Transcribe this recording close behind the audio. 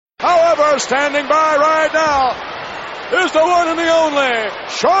However, standing by right now is the one and the only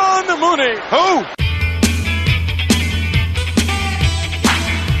Sean Mooney. Who?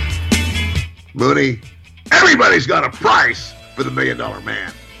 Mooney, everybody's got a price for the $1 Million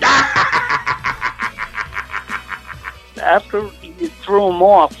Man. After you threw him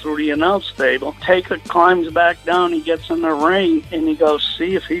off through the announce table, Taker climbs back down, he gets in the ring, and he goes,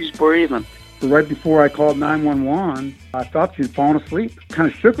 see if he's breathing. Right before I called 911, I thought she'd fallen asleep.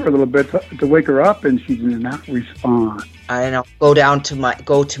 Kind of shook her a little bit to wake her up, and she did not respond. And I'll go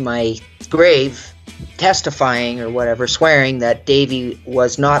to my grave, testifying or whatever, swearing that Davey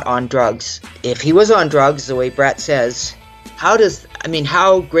was not on drugs. If he was on drugs, the way Brett says, how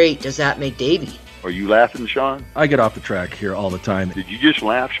great does that make Davey? Are you laughing, Sean? I get off the track here all the time. Did you just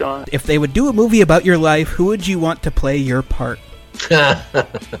laugh, Sean? If they would do a movie about your life, who would you want to play your part?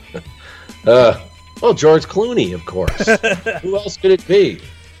 Well, George Clooney, of course. Who else could it be?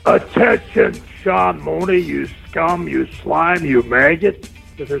 Attention, Sean Mooney, you scum, you slime, you maggot.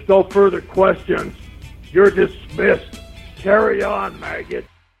 If there's no further questions, you're dismissed. Carry on, maggot.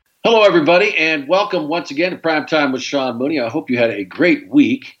 Hello, everybody, and welcome once again to Primetime with Sean Mooney. I hope you had a great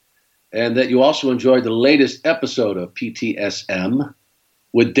week and that you also enjoyed the latest episode of PTSM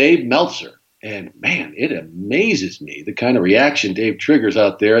with Dave Meltzer. And, man, it amazes me the kind of reaction Dave triggers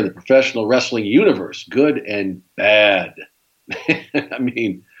out there in the professional wrestling universe, good and bad. I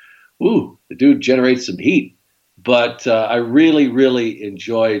mean, the dude generates some heat. But I really, really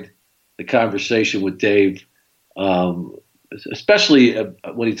enjoyed the conversation with Dave, especially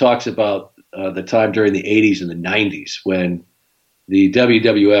when he talks about the time during the 80s and the 90s when the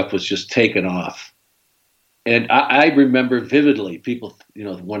WWF was just taken off. And I remember vividly people,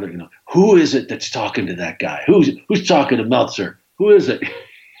 wondering, who is it that's talking to that guy? Who's talking to Meltzer? Who is it?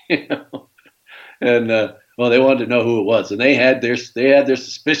 And they wanted to know who it was, and they had their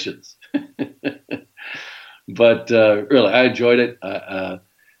suspicions. But really, I enjoyed it.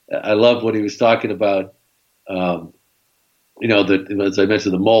 I love what he was talking about. As I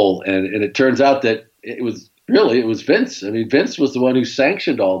mentioned, the mole, and it turns out that it was Vince. I mean, Vince was the one who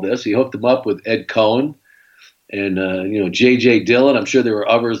sanctioned all this. He hooked him up with Ed Cohn. And, J.J. Dillon, I'm sure there were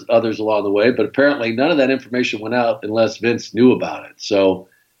others along the way, but apparently none of that information went out unless Vince knew about it. So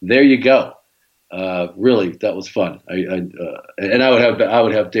there you go. Really, that was fun. And I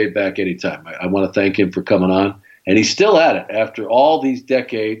would have Dave back anytime. I want to thank him for coming on. And he's still at it after all these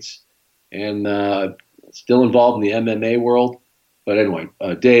decades and still involved in the MMA world. But anyway,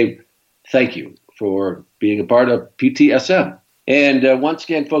 Dave, thank you for being a part of PTSM. And once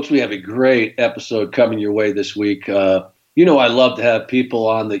again, folks, we have a great episode coming your way this week. I love to have people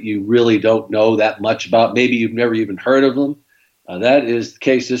on that you really don't know that much about. Maybe you've never even heard of them. That is the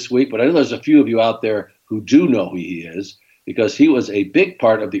case this week. But I know there's a few of you out there who do know who he is because he was a big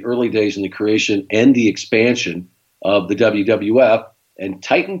part of the early days in the creation and the expansion of the WWF and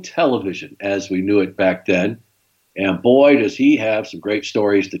Titan Television as we knew it back then. And boy, does he have some great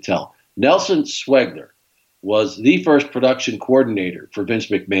stories to tell. Nelson Sweglar was the first production coordinator for Vince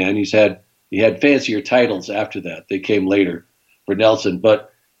McMahon. He had fancier titles after that. They came later for Nelson,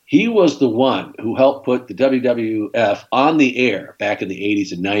 but he was the one who helped put the WWF on the air back in the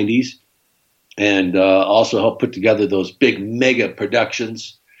 80s and 90s, and also helped put together those big mega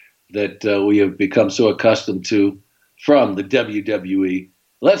productions that we have become so accustomed to from the WWE.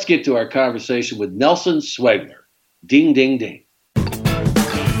 Let's get to our conversation with Nelson Sweglar. Ding, ding, ding.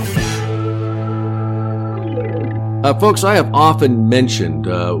 Folks, I have often mentioned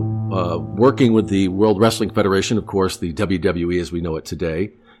working with the World Wrestling Federation, of course, the WWE as we know it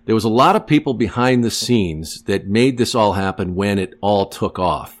today. There was a lot of people behind the scenes that made this all happen when it all took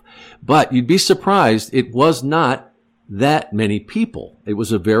off. But you'd be surprised, it was not that many people. It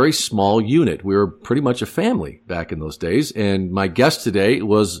was a very small unit. We were pretty much a family back in those days. And my guest today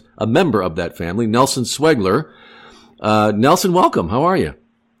was a member of that family, Nelson Sweglar. Nelson, welcome. How are you?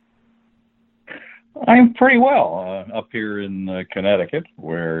 I'm pretty well up here in Connecticut,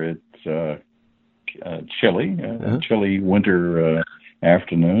 where it's chilly, chilly winter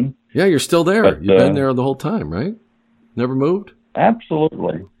afternoon. Yeah, you're still there. But, you've been there the whole time, right? Never moved?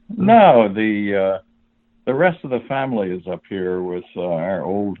 Absolutely. No, the rest of the family is up here with our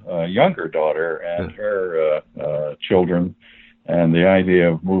old younger daughter and her children, and the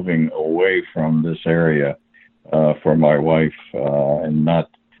idea of moving away from this area for my wife and not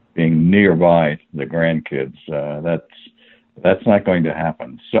being nearby the grandkids, that's not going to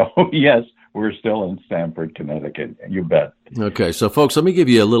happen. So, yes, we're still in Stamford, Connecticut. You bet. Okay, so, folks, let me give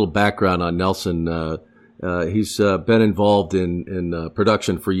you a little background on Nelson. He's been involved in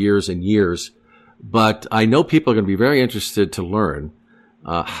production for years and years, but I know people are going to be very interested to learn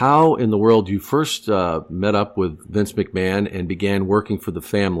how in the world you first met up with Vince McMahon and began working for the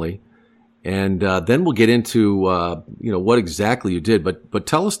family. And then we'll get into what exactly you did. But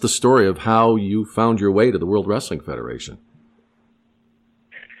tell us the story of how you found your way to the World Wrestling Federation.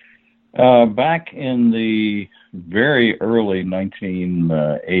 Back in the very early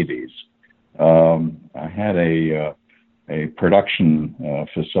 1980s, I had a production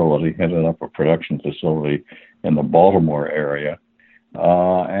facility, headed up a production facility in the Baltimore area,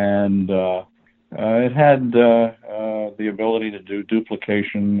 and it had the ability to do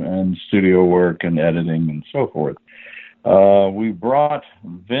duplication and studio work and editing and so forth. We brought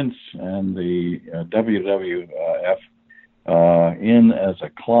Vince and the WWF in as a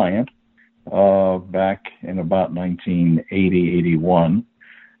client back in about 1980-81,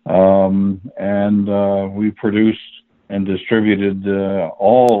 and we produced and distributed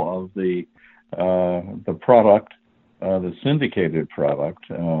all of the product, the syndicated product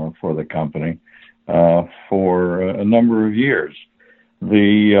for the company for a number of years.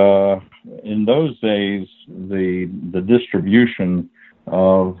 In those days, the distribution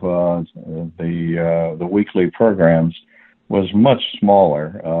of the weekly programs was much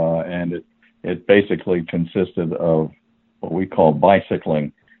smaller, and it basically consisted of what we call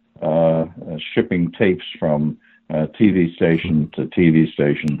bicycling, shipping tapes from TV station to TV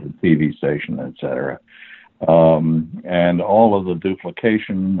station to TV station, etc. And all of the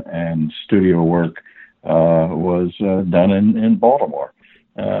duplication and studio work was done in Baltimore.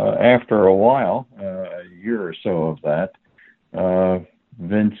 After a while, a year or so of that,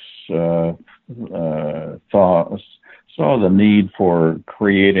 Vince saw the need for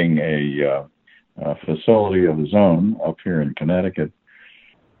creating a facility of his own up here in Connecticut,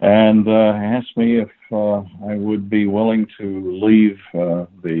 and asked me if I would be willing to leave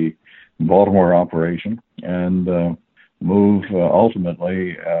the Baltimore operation and move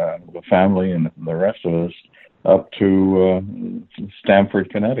ultimately the family and the rest of us up to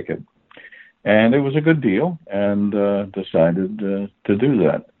Stamford, Connecticut. And it was a good deal, and decided to do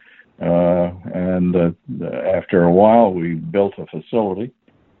that. And after a while, we built a facility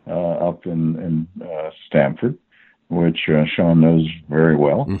up in Stamford, which Sean knows very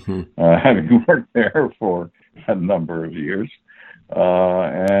well, having worked there for a number of years.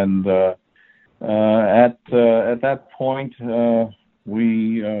 And at that point,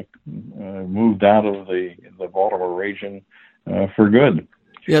 we moved out of the Baltimore region for good.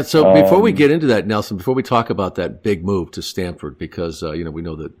 Yeah. So before we get into that, Nelson, before we talk about that big move to Stamford, because we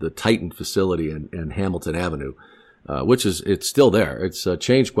know that the Titan facility in Hamilton Avenue, which it's still there. It's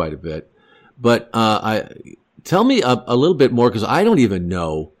changed quite a bit. But tell me a little bit more, because I don't even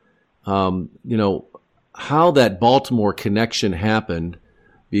know, how that Baltimore connection happened.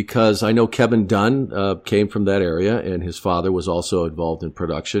 Because I know Kevin Dunn came from that area, and his father was also involved in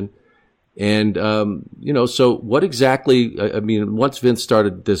production. And, so what exactly, once Vince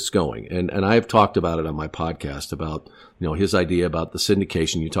started this going, and I've talked about it on my podcast about, his idea about the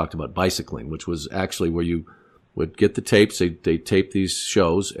syndication. You talked about bicycling, which was actually where you would get the tapes. They tape these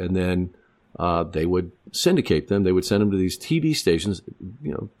shows, and then they would syndicate them. They would send them to these TV stations,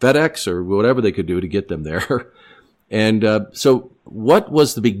 FedEx or whatever they could do to get them there. And so what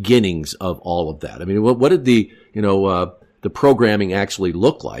was the beginnings of all of that? I mean, what did the programming actually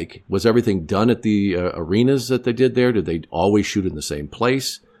look like? Was everything done at the arenas that they did there? Did they always shoot in the same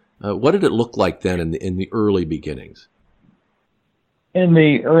place? What did it look like then in the early beginnings? In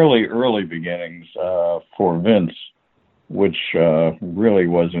the early beginnings for Vince, which really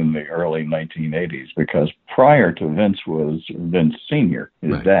was in the early 1980s, because prior to Vince was Vince Sr.,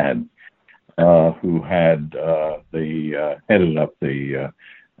 his dad, who had headed up the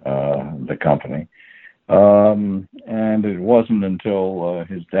company. And it wasn't until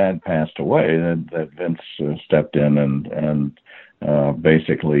his dad passed away that Vince stepped in and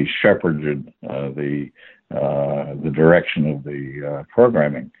basically shepherded the direction of the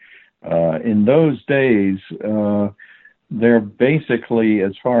programming. In those days, there basically,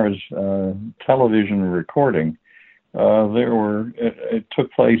 as far as television recording, it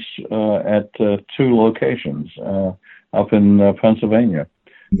took place at two locations up in Pennsylvania.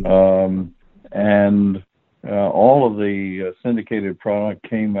 And all of the syndicated product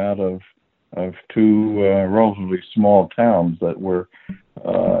came out of two relatively small towns that were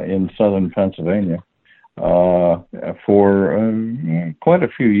in southern Pennsylvania for quite a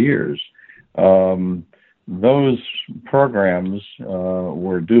few years. Those programs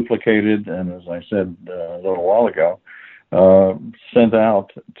were duplicated and, as I said a little while ago, sent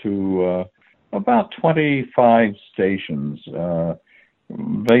out to about 25 stations,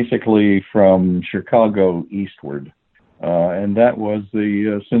 basically from Chicago eastward. and that was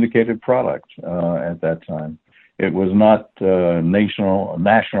the syndicated product at that time. It was not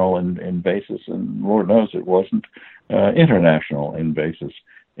national in basis, and Lord knows it wasn't international in basis.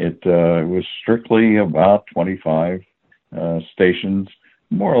 It was strictly about 25 stations,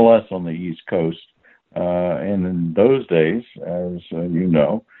 more or less on the East Coast. And in those days, as you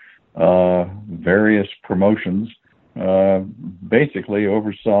know, various promotions basically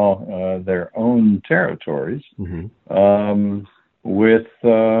oversaw their own territories with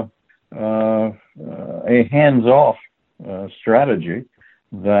a hands-off strategy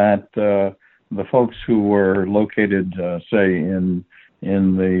that the folks who were located, say, in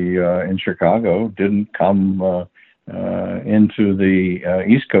Chicago, didn't come into the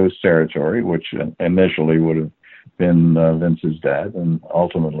East Coast territory, which initially would have been Vince's dad and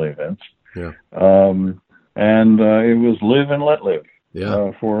ultimately Vince. Yeah. And it was live and let live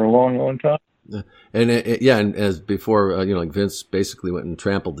Yeah. for a long, long time. And and as before, like Vince basically went and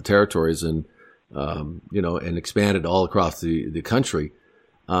trampled the territories and and expanded all across the country.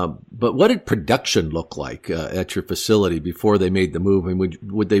 But what did production look like at your facility before they made the move? I mean,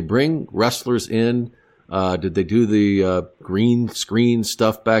 would they bring wrestlers in? Did they do the green screen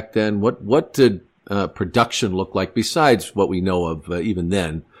stuff back then? What did production look like besides what we know of even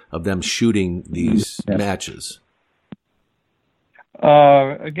then of them shooting these matches?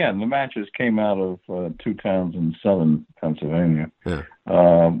 Again, the matches came out of two towns in southern Pennsylvania,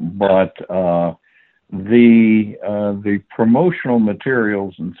 but the promotional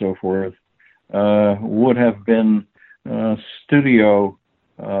materials and so forth would have been studio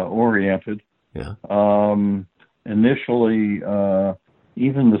oriented. Yeah. Initially,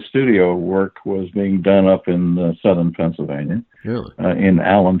 even the studio work was being done up in southern Pennsylvania, really, in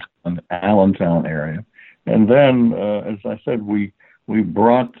Allentown area, and then, as I said, we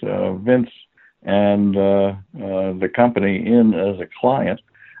brought Vince and the company in as a client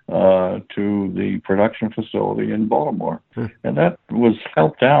to the production facility in Baltimore, and that was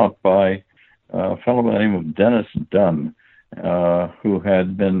helped out by a fellow by the name of Dennis Dunn, who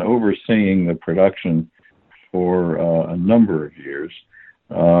had been overseeing the production for a number of years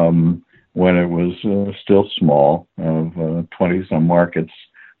when it was still small, of 20-some markets,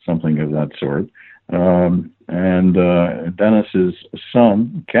 something of that sort. And Dennis's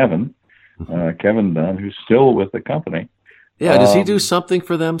son, Kevin Dunn, who's still with the company. Yeah, does he do something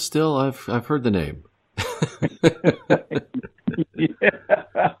for them still? I've heard the name.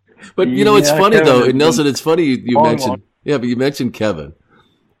 Yeah. But it's funny Kevin though, Nelson. It's funny you mentioned. On. Yeah, but you mentioned Kevin,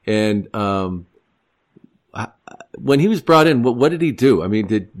 and when he was brought in, what did he do? I mean,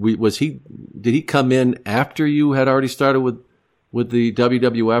 did he come in after you had already started with the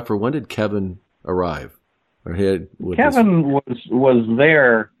WWF, or when did Kevin arrive? Or Kevin was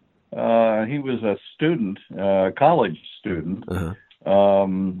there. He was a student, college student,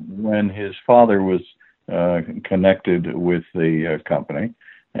 when his father was connected with the company,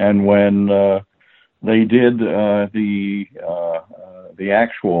 and when they did the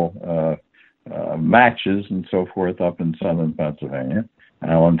actual matches and so forth up in southern Pennsylvania,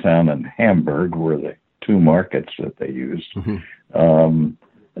 Allentown and Hamburg were the two markets that they used.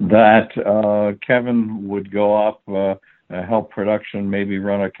 That Kevin would go up, help production, maybe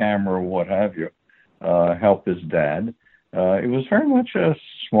run a camera or what have you, help his dad. It was very much a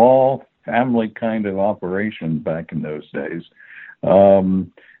small family kind of operation back in those days.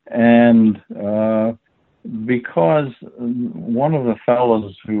 And because one of the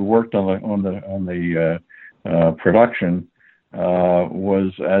fellows who worked on the production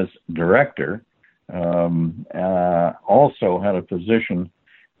was as director, also had a position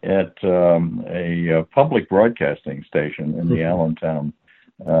at a public broadcasting station in the Allentown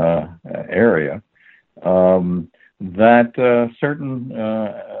area, that certain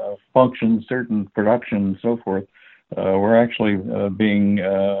functions, certain production and so forth were actually being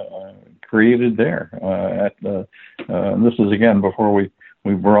created there. This is again before we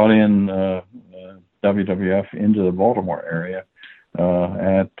brought in WWF into the Baltimore area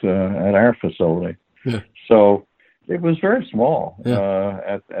at our facility. Yeah. So it was very small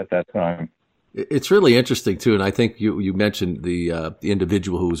at that time. It's really interesting too, and I think you mentioned the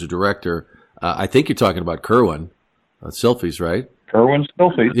individual who was a director. I think you're talking about Kerwin Silfies, right? Kerwin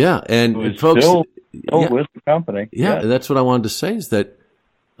Silfies. Yeah, and folks, still with the company. Yeah, that's what I wanted to say is that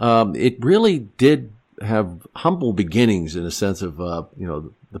it really did have humble beginnings in a sense of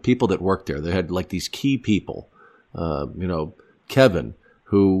the people that worked there. They had like these key people, Kevin,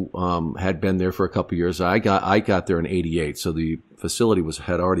 who had been there for a couple of years. I got there in '88, so the facility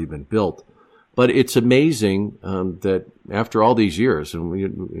had already been built. But it's amazing that after all these years,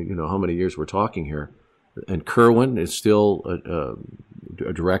 and how many years we're talking here, and Kerwin is still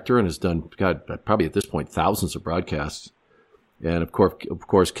a director and has done, God, probably at this point, thousands of broadcasts. And of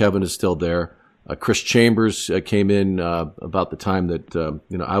course, Kevin is still there. Chris Chambers came in about the time that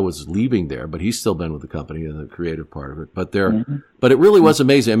I was leaving there, but he's still been with the company and the creative part of it. But but it really was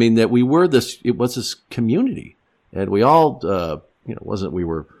amazing. I mean, that it was this community, and we all, wasn't we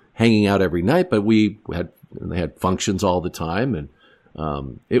were hanging out every night, but they had functions all the time, and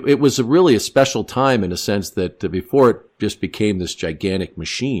it was really a special time in a sense that before it just became this gigantic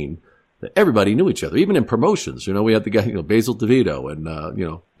machine. That everybody knew each other, even in promotions. We had the guy, Basil DeVito, and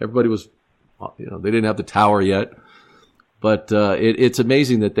everybody was. They didn't have the tower yet, but it's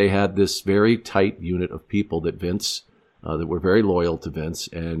amazing that they had this very tight unit of people that Vince, that were very loyal to Vince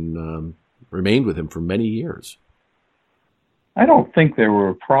and remained with him for many years. I don't think there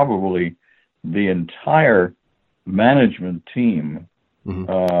were probably the entire management team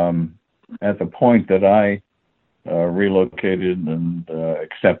at the point that I relocated and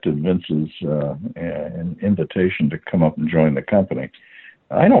accepted Vince's invitation to come up and join the company.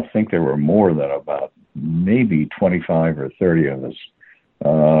 I don't think there were more than about maybe 25 or 30 of us.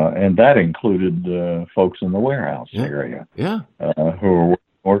 And that included folks in the warehouse area who were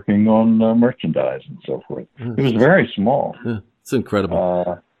working on merchandise and so forth. It was very small. Yeah, it's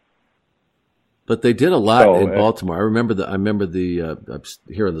incredible. But they did a lot in Baltimore. I remember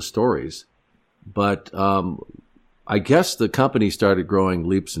hearing the stories. But I guess the company started growing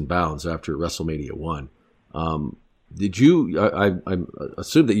leaps and bounds after WrestleMania 1. Did you? I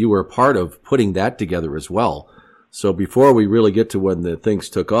assume that you were a part of putting that together as well. So before we really get to when the things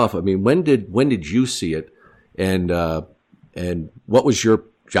took off, I mean, when did you see it, and what was your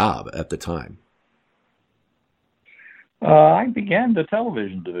job at the time? I began the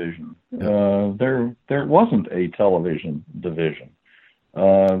television division. There wasn't a television division,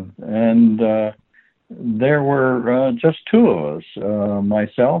 and there were just two of us,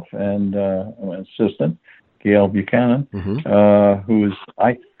 myself and an assistant. Gail Buchanan, who is,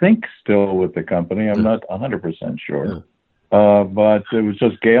 I think, still with the company. I'm not 100% sure. But it was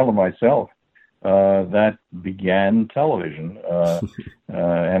just Gail and myself that began television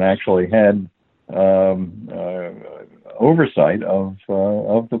and actually had oversight of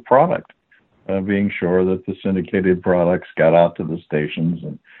the product, being sure that the syndicated products got out to the stations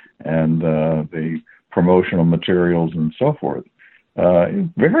and the promotional materials and so forth.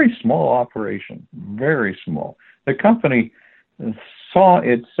 Very small operation, very small. The company saw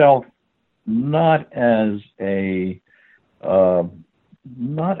itself not as a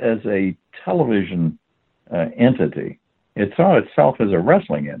television entity. It saw itself as a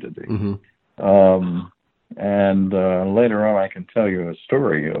wrestling entity. And later on, I can tell you a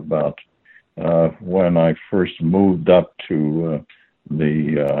story about when I first moved up to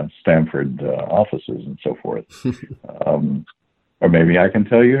the Stamford offices and so forth. Or maybe I can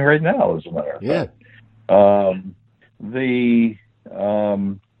tell you right now, as a matter of fact.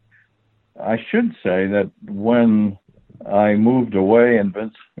 I should say that when I moved away and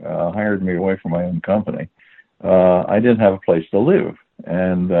Vince hired me away from my own company, I didn't have a place to live,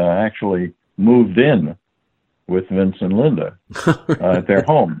 and actually moved in with Vince and Linda at their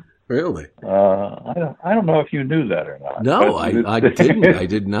home. Really? I don't know if you knew that or not. No, I didn't. I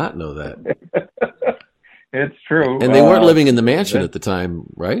did not know that. It's true. And they weren't living in the mansion at the time,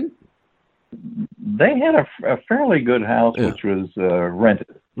 right? They had a fairly good house, which was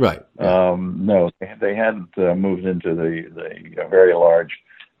rented. Right. No, they hadn't moved into the very large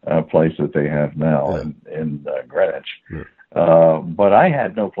place that they have now in Greenwich. But I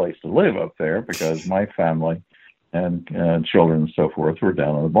had no place to live up there because my family and children and so forth were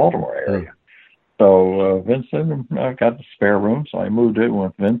down in the Baltimore area. So Vince and I got the spare room, so I moved in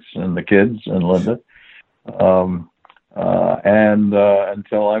with Vince and the kids and Linda. And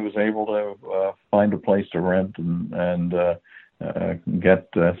until I was able to find a place to rent and get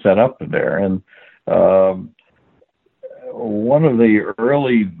set up there. And one of the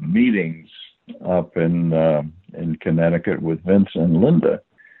early meetings up in Connecticut with Vince and Linda,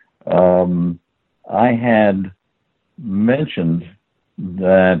 I had mentioned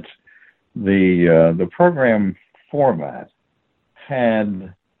that the program format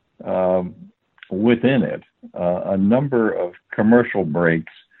had within it a number of commercial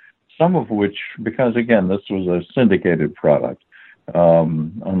breaks, some of which, because again, this was a syndicated product,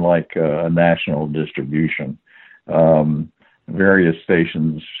 unlike a national distribution, various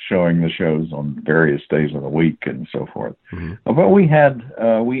stations showing the shows on various days of the week and so forth. But we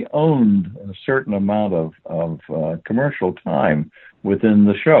owned a certain amount of commercial time within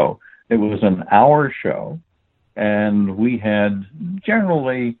the show. It was an hour show, and we had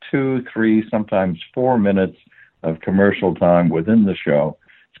generally 2, 3, sometimes 4 minutes of commercial time within the show.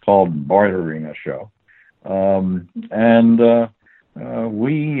 It's called bartering a show.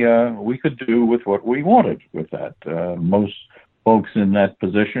 We could do with what we wanted with that. Most folks in that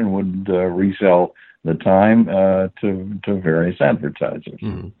position would resell the time to various advertisers.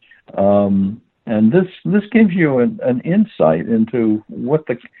 Mm-hmm. And this gives you an insight into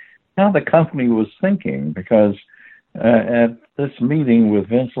how the company was thinking, because at this meeting with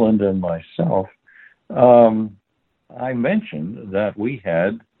Vince, Linda, and myself, I mentioned that we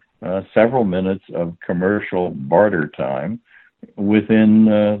had several minutes of commercial barter time within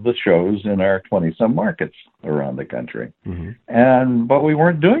the shows in our 20-some markets around the country. Mm-hmm. But we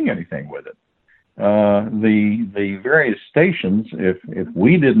weren't doing anything with it. The various stations, if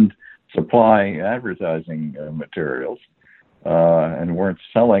we didn't supply advertising materials and weren't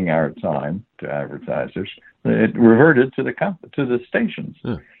selling our time to advertisers, it reverted to the stations.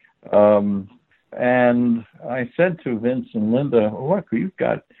 Yeah. And I said to Vince and Linda, look, you've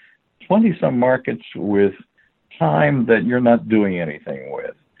got 20-some markets with time that you're not doing anything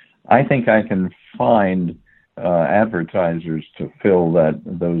with. I think I can find advertisers to fill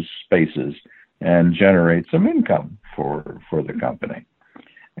those spaces and generate some income for the company.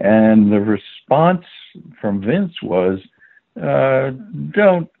 And the response from Vince was,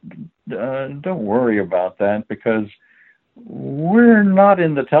 don't worry about that, because we're not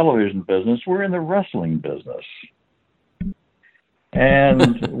in the television business, we're in the wrestling business.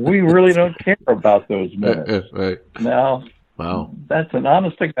 And we really don't care about those minutes. Right. Now, wow, that's an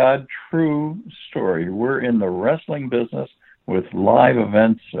honest-to-God true story. We're in the wrestling business with live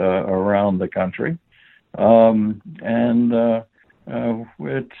events around the country. We're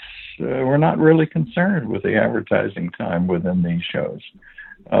not really concerned with the advertising time within these shows.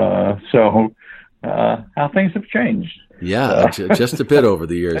 So how things have changed. Yeah, just a bit over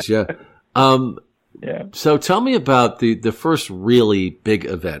the years, yeah. Yeah. So tell me about the first really big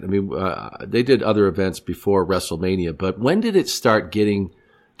event. I mean, they did other events before WrestleMania, but when did it start getting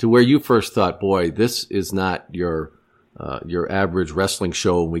to where you first thought, boy, this is not your average wrestling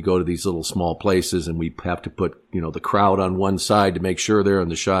show, and we go to these little small places and we have to put, the crowd on one side to make sure they're in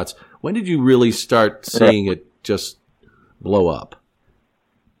the shots. When did you really start seeing it just blow up?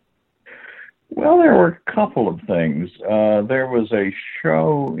 Well, there were a couple of things. There was a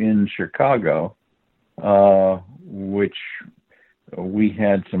show in Chicago, which we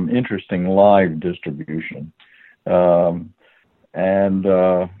had some interesting live distribution, and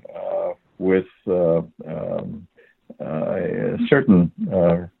with certain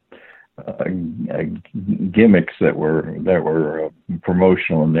gimmicks that were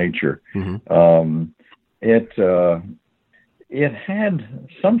promotional in nature. Mm-hmm. It had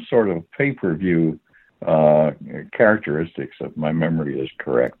some sort of pay-per-view characteristics, if my memory is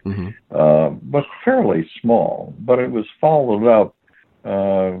correct, mm-hmm. But fairly small. But it was followed up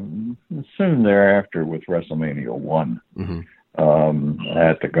soon thereafter with WrestleMania 1 mm-hmm.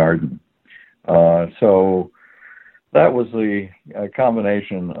 At the Garden. So that was the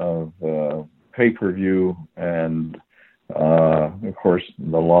combination of pay-per-view and, of course,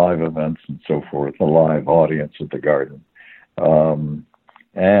 the live events and so forth, the live audience at the Garden. And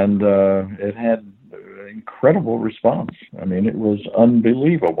it had incredible response. I mean, it was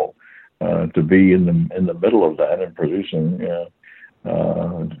unbelievable to be in the middle of that and producing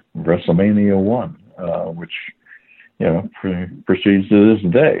WrestleMania 1, which proceeds to this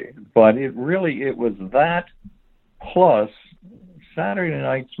day. But it was that plus Saturday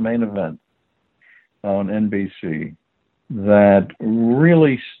night's main event on NBC that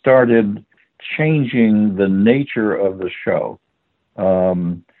really started changing the nature of the show,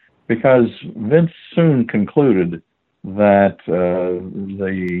 because Vince soon concluded that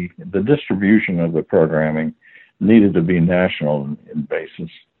the distribution of the programming needed to be national in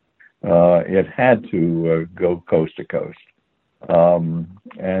basis. It had to go coast to coast,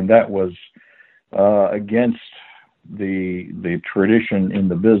 and that was against the tradition in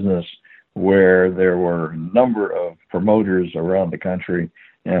the business where there were a number of promoters around the country,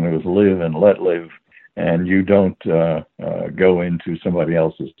 and it was live and let live, and you don't go into somebody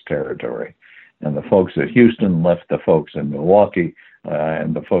else's territory. And the folks at Houston left the folks in Milwaukee,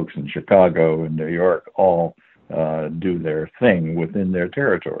 and the folks in Chicago and New York all do their thing within their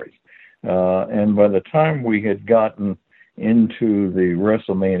territories. And by the time we had gotten into the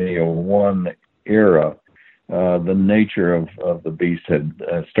WrestleMania 1 era, the nature of the beast had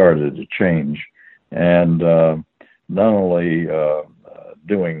started to change. And not only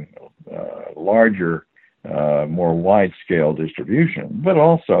doing larger, more wide-scale distribution, but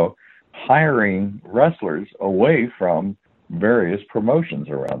also hiring wrestlers away from various promotions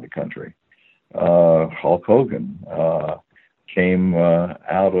around the country. Hulk Hogan came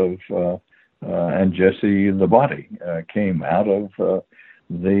out of, and Jesse the Body came out of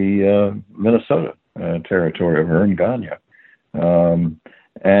the Minnesota territory of Vern Gagne,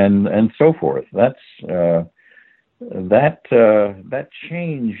 and so forth. That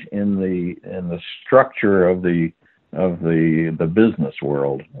change in the structure of the business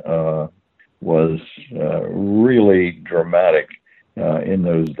world was really dramatic in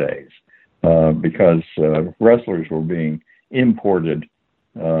those days, because wrestlers were being imported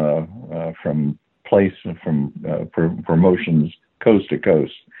from promotions coast to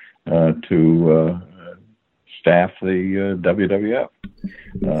coast to staff the WWF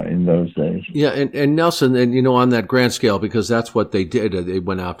in those days. Yeah, and Nelson, and on that grand scale, because that's what they did. They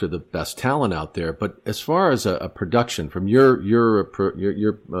went after the best talent out there. But as far as a production, from your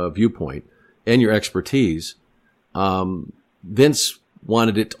viewpoint and your expertise, Vince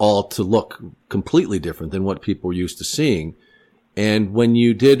wanted it all to look completely different than what people were used to seeing. And when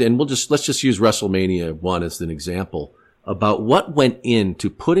you did, and let's just use WrestleMania 1 as an example about what went into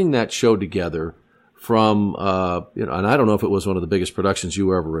putting that show together. From, and I don't know if it was one of the biggest productions you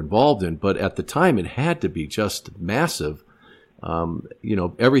were ever involved in, but at the time it had to be just massive.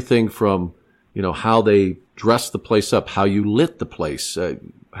 Everything from, how they dressed the place up, how you lit the place.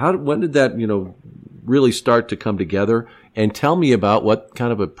 When did that, really start to come together? And tell me about what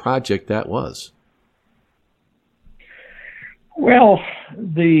kind of a project that was. Well,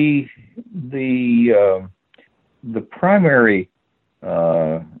 the primary,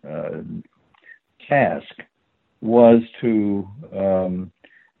 task was to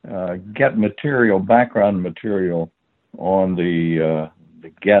get background material on the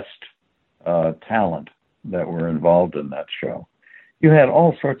guest talent that were involved in that show. You had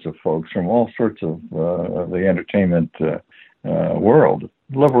all sorts of folks from all sorts of the entertainment world.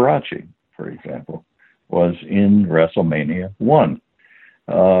 Liberace, for example, was in WrestleMania 1.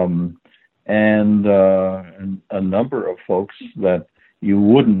 And a number of folks that you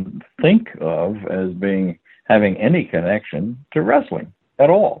wouldn't think of as having any connection to wrestling at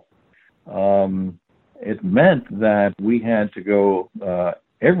all. It meant that we had to go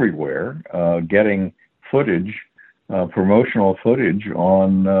everywhere, getting footage, promotional footage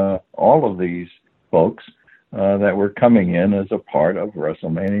on all of these folks that were coming in as a part of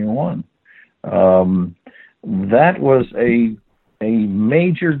WrestleMania 1. That was a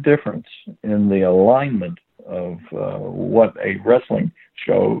major difference in the alignment of what a wrestling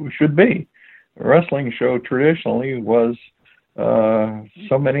show should be. A wrestling show traditionally was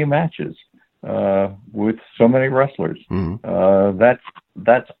so many matches with so many wrestlers. Mm-hmm.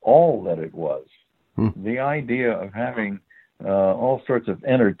 That's all that it was. Mm-hmm. The idea of having all sorts of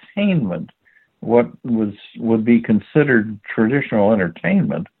entertainment, what would be considered traditional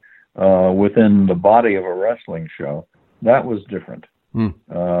entertainment within the body of a wrestling show, that was different.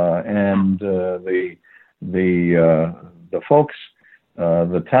 And the folks,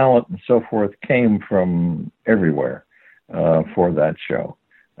 the talent and so forth came from everywhere for that show.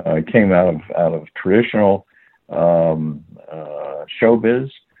 It came out of traditional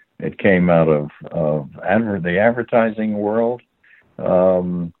showbiz. It came out of the advertising world,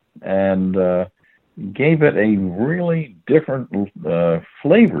 and gave it a really different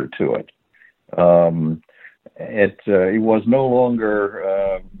flavor to it. It was no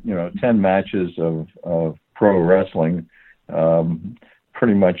longer 10 matches of pro wrestling,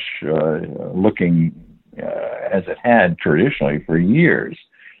 pretty much looking as it had traditionally for years.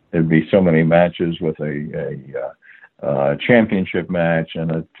 There'd be so many matches with a championship match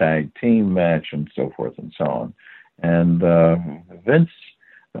and a tag team match and so forth and so on. And Vince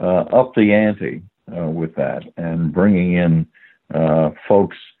upped the ante with that and bringing in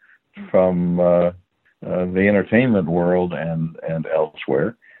folks from the entertainment world and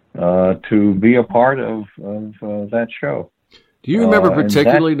elsewhere to be a part of that show. Do you remember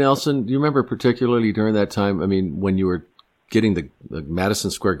particularly, Nelson, do you remember particularly during that time, I mean, when you were getting the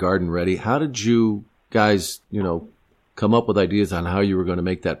Madison Square Garden ready, how did you guys, come up with ideas on how you were going to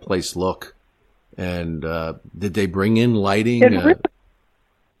make that place look? And did they bring in lighting?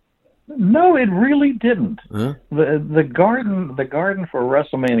 No, it really didn't. Huh? The garden for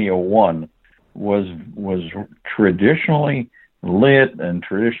WrestleMania 1 was traditionally lit and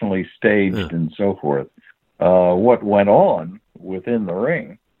traditionally staged and so forth. What went on within the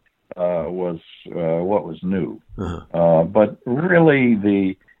ring was what was new. Uh-huh. But really,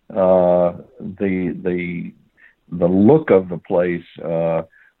 the look of the place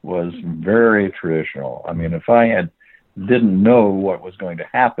was very traditional. I mean, if I had didn't know what was going to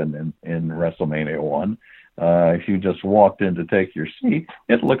happen in WrestleMania 1. If you just walked in to take your seat,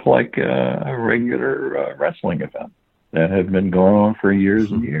 it looked like a regular wrestling event that had been going on for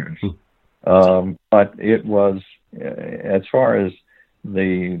years and years. But it was, as far as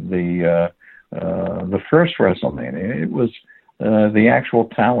the first WrestleMania, it was the actual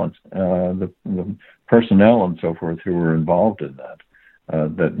talent, the personnel and so forth who were involved in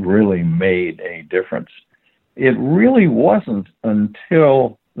that really made a difference. It really wasn't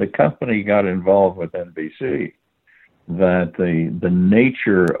until the company got involved with NBC that the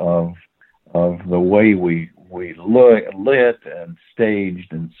nature of the way we lit and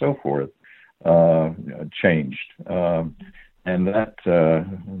staged and so forth changed, and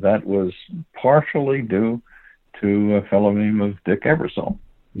that was partially due to a fellow named Dick Ebersol,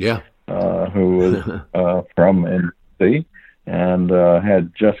 who was from NBC and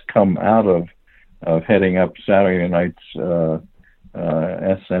had just come out of heading up Saturday night's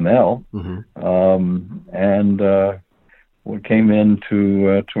SNL, and we came in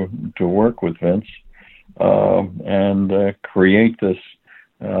to work with Vince and create this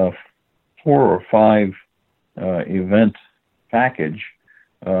 4 or 5 event package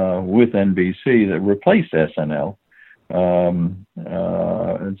with NBC that replaced SNL,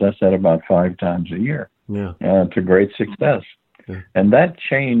 as I said, about 5 times a year, to great success. And that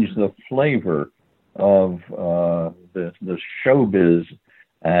changed the flavor of the showbiz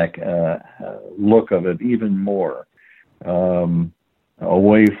look of it even more,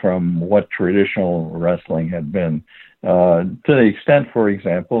 away from what traditional wrestling had been. To the extent, for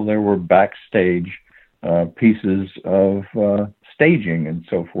example, there were backstage pieces of staging and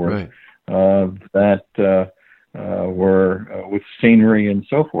so forth that were with scenery and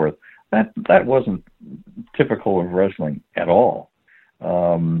so forth. That wasn't typical of wrestling at all,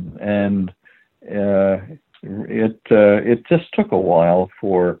 and it just took a while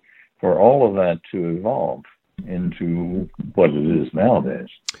for all of that to evolve into what it is nowadays.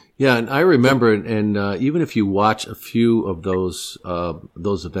 Yeah, and I remember, and even if you watch a few of those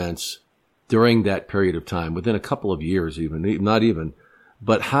events during that period of time, within a couple of years, not even,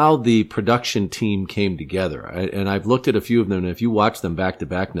 but how the production team came together. And I've looked at a few of them, and if you watch them back to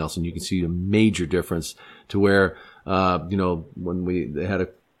back, Nelson, you can see a major difference to where, when they had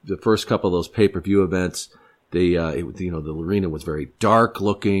the first couple of those pay-per-view events, the arena was very dark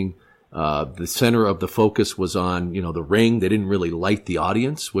looking. The center of the focus was on, the ring. They didn't really light the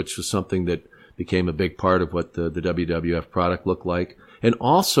audience, which was something that became a big part of what the WWF product looked like. And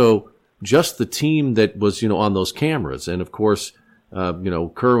also just the team that was, on those cameras. And of course,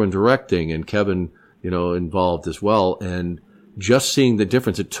 Kerwin directing and Kevin, involved as well. And just seeing the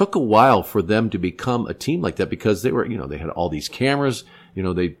difference. It took a while for them to become a team like that because they were, they had all these cameras.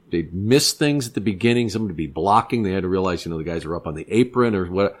 They missed things at the beginning. Someone would be blocking. They had to realize, the guys are up on the apron or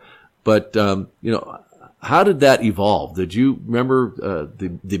what. But, how did that evolve? Did you remember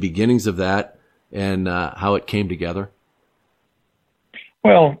the beginnings of that and how it came together?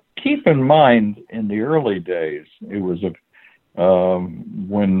 Well, keep in mind, in the early days, it was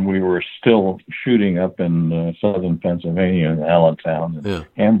when we were still shooting up in southern Pennsylvania, in Allentown, and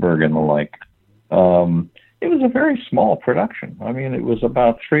Hamburg and the like. It was a very small production. I mean, it was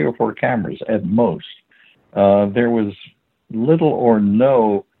about 3 or 4 cameras at most. There was little or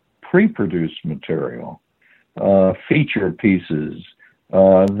no pre-produced material, feature pieces.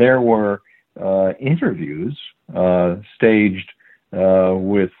 There were interviews staged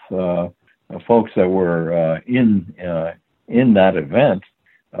with folks that were in that event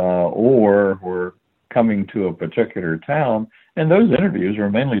or were coming to a particular town, and those interviews were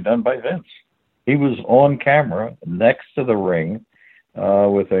mainly done by Vince. He was on camera next to the ring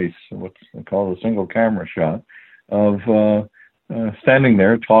with what's called a single camera shot of standing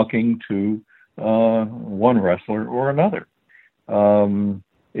there talking to one wrestler or another.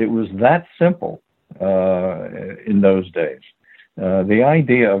 It was that simple in those days. The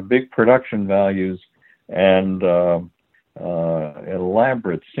idea of big production values and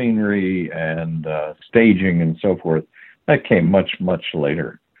elaborate scenery and staging and so forth, that came much, much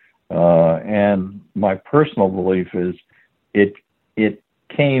later. And my personal belief is it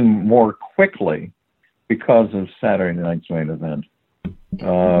came more quickly because of Saturday Night's Main Event.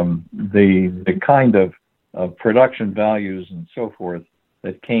 The kind of production values and so forth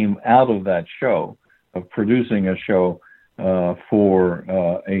that came out of that show, of producing a show for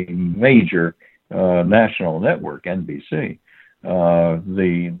a major national network, NBC,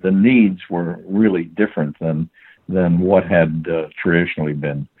 the needs were really different than what had traditionally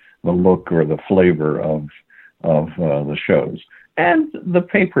been the look or the flavor of the shows. and the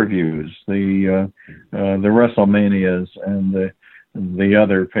pay-per-views, the WrestleManias and the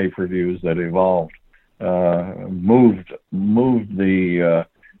other pay-per-views that evolved, moved the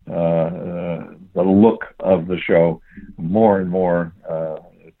look of the show more and more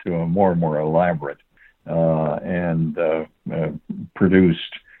to a more and more elaborate and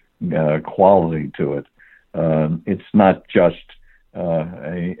produced quality to it. It's not just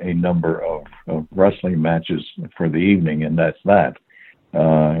a number of wrestling matches for the evening, and that's that.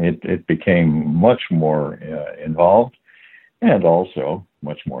 It became much more involved and also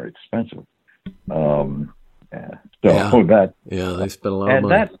much more expensive. They spent a lot of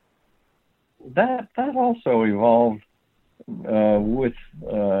money. That also evolved with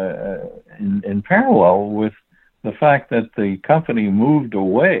in parallel with the fact that the company moved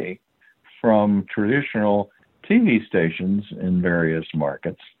away from traditional TV stations in various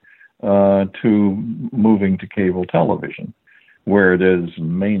markets to moving to cable television, where it is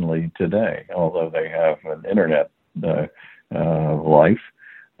mainly today, although they have an internet life.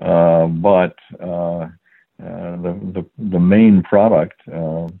 But the main product,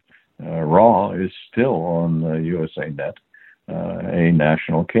 Raw, is still on USA Net, a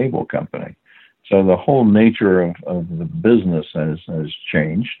national cable company. So the whole nature of the business has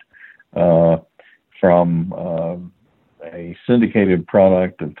changed from a syndicated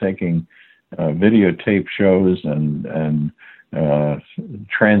product of taking videotape shows and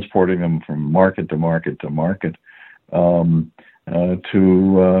transporting them from market to market to market to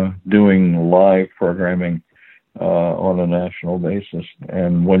doing live programming on a national basis.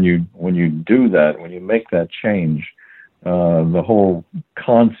 And when you do that, when you make that change, the whole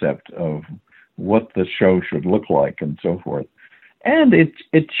concept of what the show should look like and so forth, and it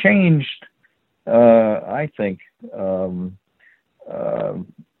changed, I think,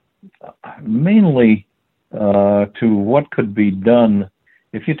 mainly to what could be done.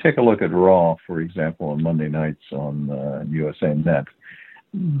 If you take a look at Raw, for example, on Monday nights on USA Net,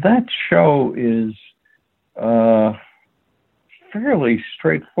 that show is fairly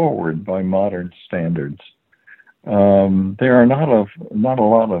straightforward by modern standards. There are not a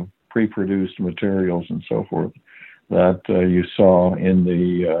lot of pre-produced materials and so forth that you saw in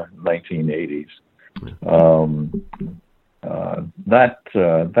the 1980s.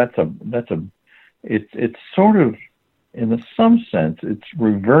 It's sort of, in some sense, it's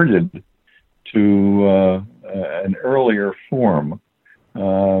reverted to an earlier form,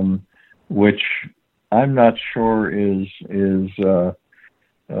 which I'm not sure is a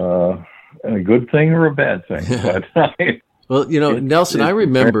good thing or a bad thing. But well, Nelson, I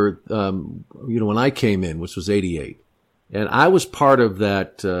remember, when I came in, which was '88, and I was part of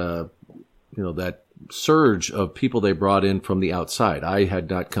that, that surge of people they brought in from the outside. I had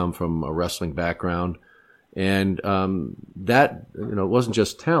not come from a wrestling background, and that, it wasn't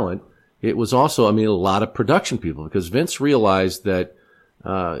just talent. It was also, a lot of production people, because Vince realized that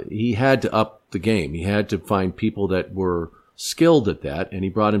he had to up the game. He had to find people that were skilled at that, and he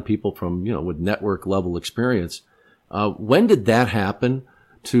brought in people from, with network level experience. When did that happen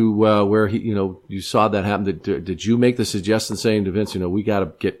to where you saw that happen? Did you make the suggestion saying to Vince, we got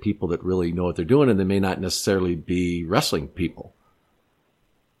to get people that really know what they're doing, and they may not necessarily be wrestling people?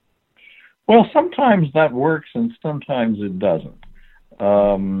 Well, sometimes that works and sometimes it doesn't.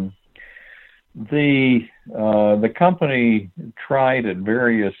 The company tried at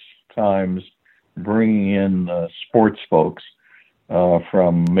various times bringing in sports folks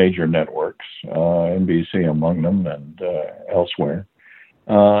from major networks, NBC among them, and elsewhere.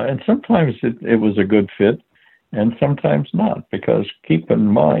 And sometimes it was a good fit, and sometimes not, because keep in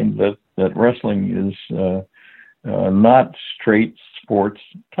mind that wrestling is not straight sports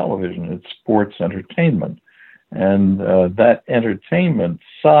television. It's sports entertainment. And that entertainment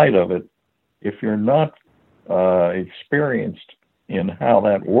side of it, if you're not experienced in how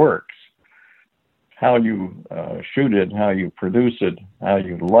that works, how you shoot it, how you produce it, how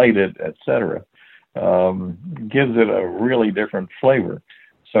you light it, etc., gives it a really different flavor.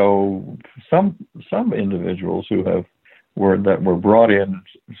 So some individuals that were brought in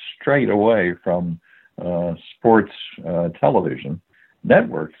straight away from sports television,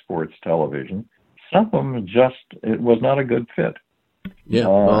 network sports television, some of them it was not a good fit. Yeah,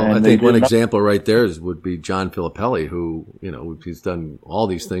 well, I think one example right there would be John Filippelli, who, he's done all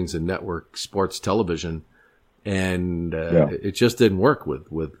these things in network sports television, and it just didn't work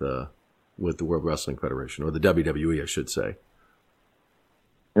with the World Wrestling Federation, or the WWE, I should say.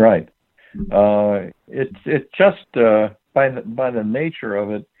 Right. It just by the nature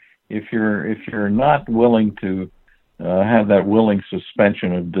of it, if you're not willing to have that willing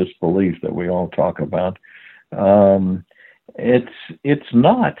suspension of disbelief that we all talk about, it's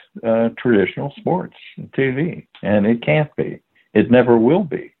not traditional sports TV, and it can't be. It never will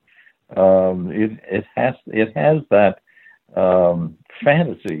be. It has that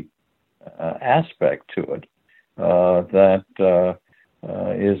fantasy aspect to it that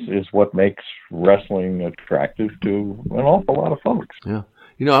is what makes wrestling attractive to an awful lot of folks. Yeah.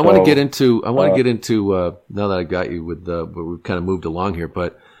 I want to get into now that I got you with we've kind of moved along here,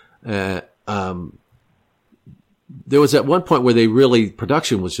 but there was at one point where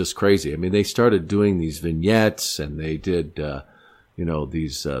production was just crazy. I mean, they started doing these vignettes, and they did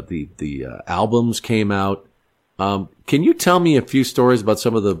these the albums came out. Can you tell me a few stories about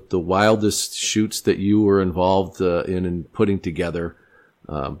some of the wildest shoots that you were involved in putting together?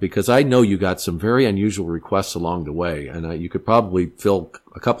 Because I know you got some very unusual requests along the way, and you could probably fill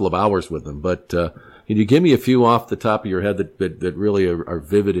a couple of hours with them. But can you give me a few off the top of your head that really are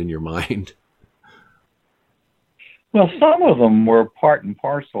vivid in your mind? Well, some of them were part and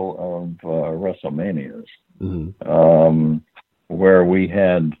parcel of WrestleManias, where we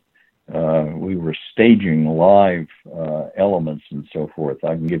were staging live elements and so forth.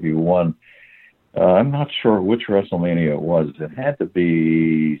 I can give you one. I'm not sure which WrestleMania it was. It had to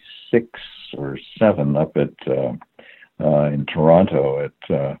be 6 or 7 up at in Toronto at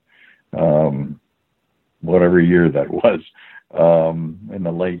whatever year that was, in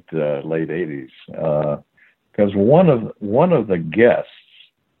the late 80s. Because one of the guests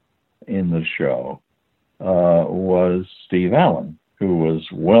in the show was Steve Allen, who was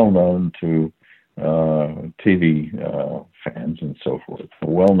well known to TV fans and so forth, a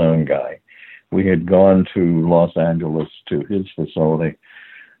well-known guy. We had gone to Los Angeles to his facility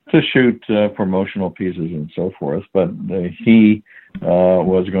to shoot promotional pieces and so forth, but he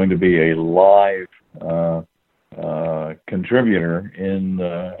was going to be a live contributor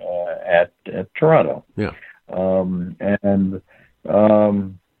at Toronto. Yeah.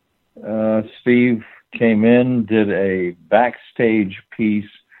 Steve came in, did a backstage piece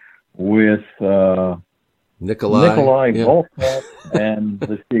with Nikolai Volkov and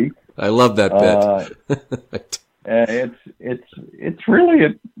the Sheik. I love that bit. It's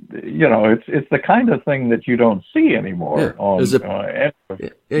really it's the kind of thing that you don't see anymore. Yeah.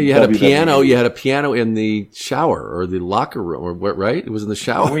 You had a piano. You had a piano in the shower or the locker room, or what? Right? It was in the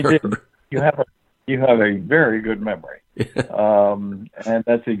shower. We did. You have a very good memory, and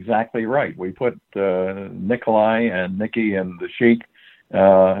that's exactly right. We put Nikolai and Nikki and the Sheik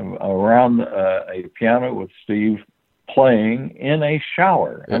around a piano with Steve playing in a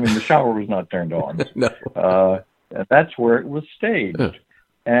shower. I mean, the shower was not turned on. No. That's where it was staged. Yeah.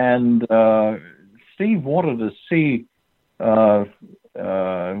 And Steve wanted to see what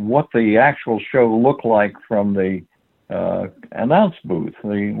the actual show looked like from the announce booth,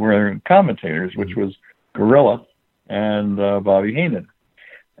 where commentators, which was Gorilla and Bobby Heenan,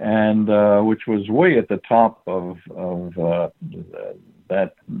 and which was way at the top of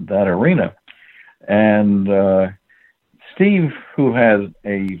that arena. And Steve, who has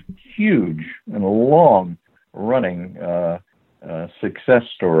a huge and a long running success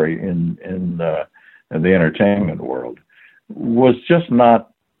story in the entertainment world, was just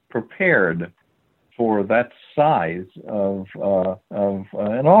not prepared for that size of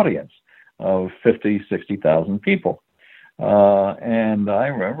an audience of 50, 60,000 people. And I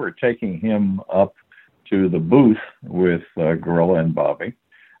remember taking him up to the booth with Gorilla and Bobby,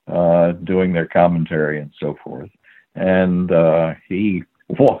 doing their commentary and so forth. And he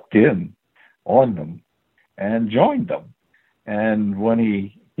walked in on them and joined them. And when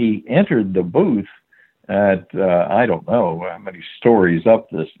he entered the booth at, I don't know how many stories up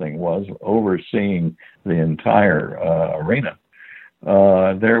this thing was, overseeing the entire arena,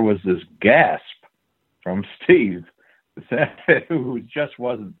 there was this gasp from Steve who just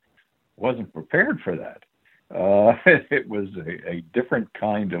wasn't prepared for that. It was a different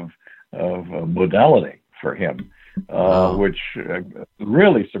kind of modality for him, which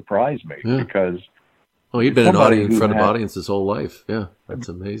really surprised me because. Oh, he'd been in front of audience his whole life. Yeah, that's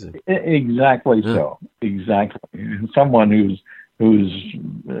amazing. Exactly so. Exactly. Someone whose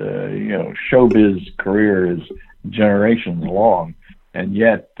showbiz career is generations long, and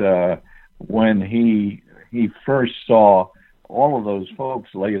yet when he first saw all of those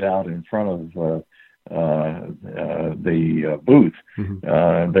folks laid out in front of the booth,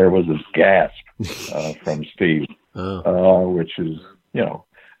 there was this gasp from Steve, which is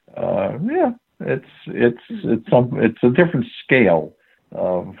it's a different scale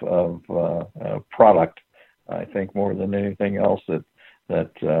of product, I think, more than anything else that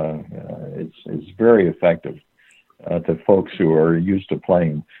is very effective to folks who are used to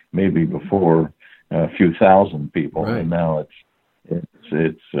playing maybe before a few thousand people, right. and now it's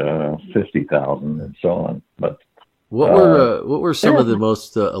 50,000 and so on. But what were some of the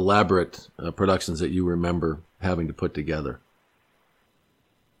most elaborate productions that you remember having to put together?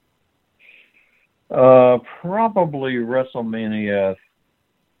 Probably WrestleMania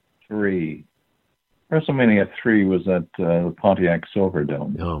 3. WrestleMania 3 was at the Pontiac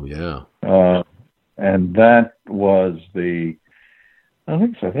Silverdome. Oh yeah. And that was I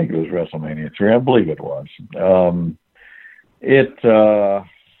think it was WrestleMania 3. I believe it was. It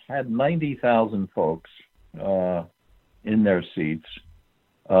had 90,000 folks in their seats,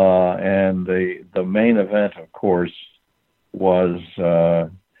 and the main event, of course, was the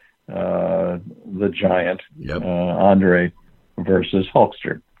Giant, yep. Andre versus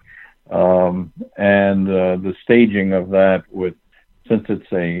Hulkster, and the staging of that, since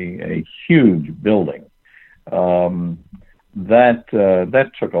it's a huge building,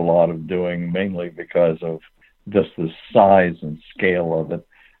 that took a lot of doing, mainly because of just the size and scale of it.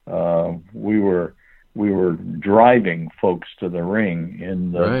 We were driving folks to the ring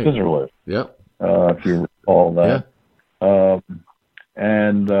in the right. scissor lift. Yep. If you recall that. Yeah.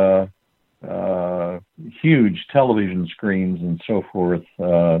 And huge television screens and so forth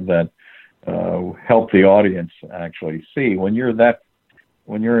that help the audience actually see. When you're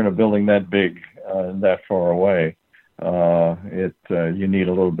in a building that big and that far away, you need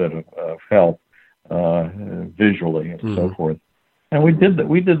a little bit of help visually and so forth. And we did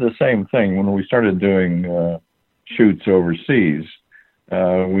the same thing when we started doing shoots overseas.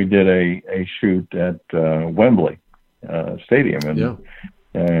 We did a shoot at Wembley Stadium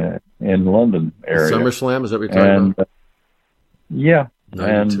in London area. SummerSlam, is that what you're talking about? Yeah,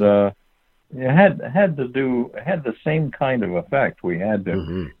 92. and it had the same kind of effect. We had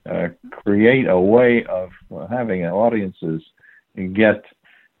to create a way of having audiences get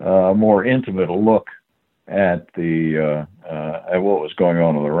a more intimate look at at what was going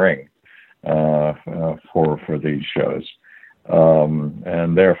on in the ring for these shows,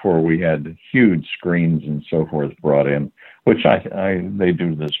 and therefore we had huge screens and so forth brought in, which they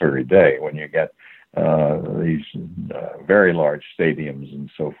do this very day when you get these very large stadiums and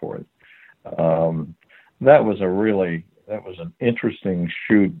so forth. That was an interesting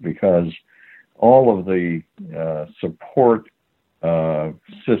shoot because all of the support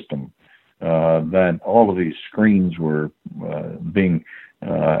system that all of these screens were being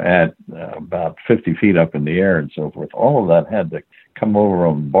at about 50 feet up in the air and so forth, all of that had to come over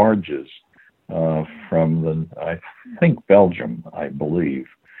on barges from I think Belgium, I believe.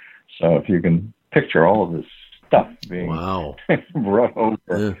 So if you can picture all of this stuff being brought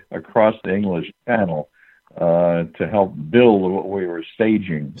over across the English Channel to help build what we were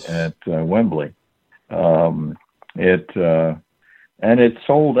staging at Wembley. It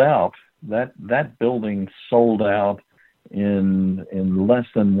sold out. That building sold out in less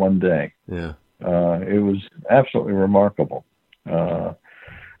than one day. Yeah. It was absolutely remarkable. But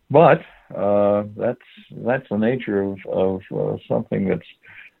that's the nature of something that's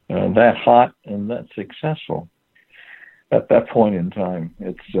that hot and that successful at that point in time.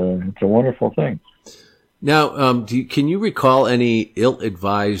 It's a wonderful thing. Now, can you recall any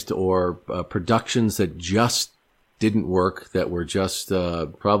ill-advised or productions that just didn't work, that were just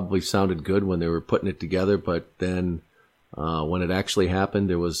probably sounded good when they were putting it together, but then when it actually happened,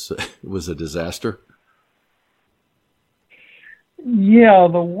 it was a disaster? Yeah,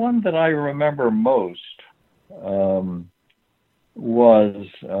 the one that I remember most was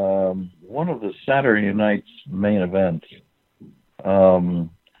one of the Saturday night's main events.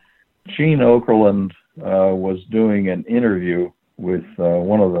 Gene Okerlund was doing an interview with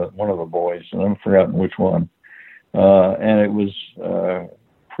one of the boys, and I've forgotten which one. And it was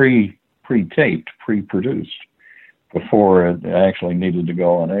pre-taped, pre-produced before it actually needed to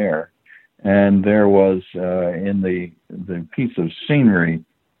go on air. And there was in the piece of scenery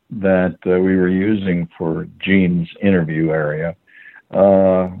that we were using for Gene's interview area,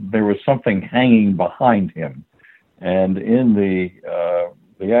 there was something hanging behind him, and in the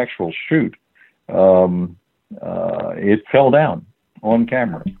actual shoot, it fell down on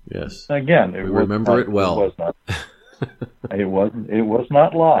camera. Yes. Again, we remember it well. It was not. It was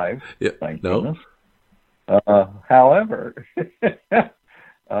not live. Yeah, thank goodness. However,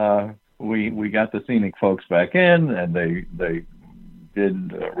 we got the scenic folks back in, and they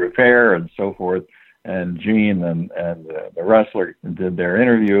did repair and so forth. And Gene and the wrestler did their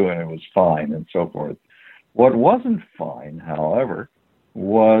interview, and it was fine and so forth. What wasn't fine, however,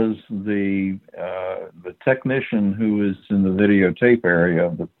 was the technician who was in the videotape area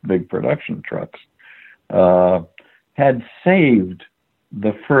of the big production trucks had saved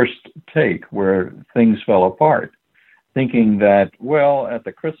the first take where things fell apart, thinking that, well, at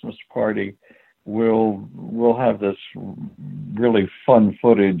the Christmas party, we'll have this really fun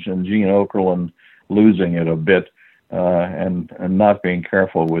footage and Gene Okerlund losing it a bit and not being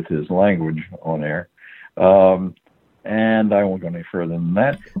careful with his language on air. And I won't go any further than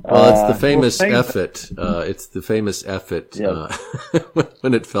that. Well, it's the famous F-it. It's the famous F-it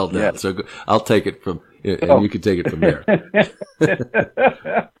when it fell down. Yes. So I'll take it from, and you can take it from there.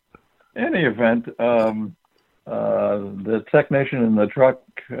 Any event, the technician in the truck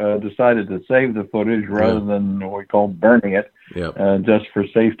decided to save the footage rather than what we call burning it, just for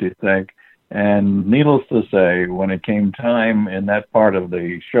safety's sake. And needless to say, when it came time in that part of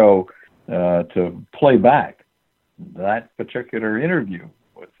the show to play back that particular interview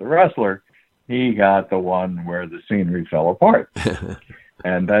with the wrestler, he got the one where the scenery fell apart.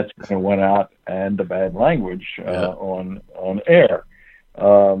 And that's when it went out and the bad language on air.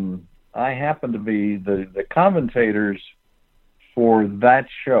 I happen to be the commentators for that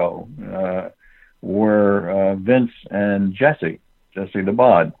show were Vince and Jesse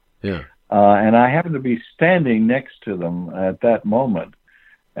DeBod. Yeah. And I happened to be standing next to them at that moment,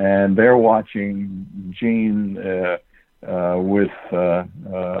 and they're watching Gene with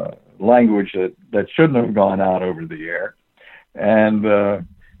language that shouldn't have gone out over the air. And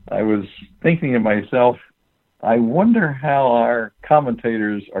I was thinking to myself, I wonder how our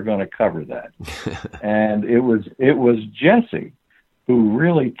commentators are going to cover that. And it was Jesse who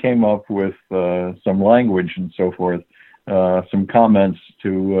really came up with some language and so forth, some comments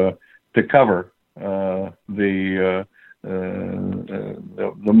to cover the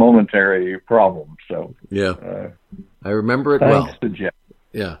momentary problem. So I remember it thanks well. To Jeff.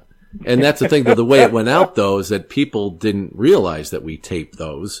 Yeah. And that's the thing, that the way it went out, though, is that people didn't realize that we taped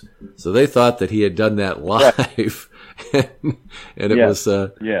those. So they thought that he had done that live. and it was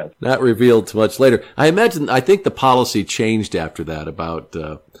not revealed too much later. I think the policy changed after that about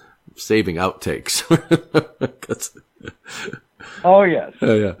saving outtakes. Oh, yes.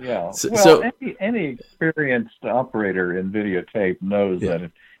 Yeah. So any experienced operator in videotape knows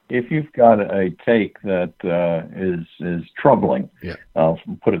that if you've got a take that is troubling, I'll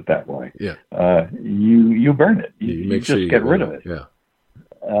put it that way, you burn it. You just get rid of it. Yeah.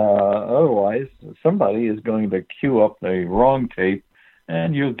 Otherwise, somebody is going to queue up the wrong tape,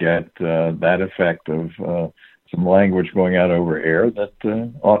 and you'll get that effect of some language going out over air that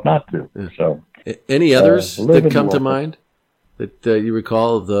ought not to. Yeah. So, any others that come to mind that you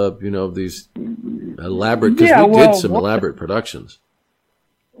recall of these elaborate? Because we did some elaborate productions.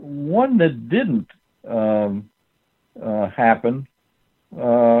 One that didn't happen,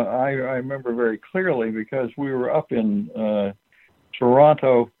 I remember very clearly because we were up in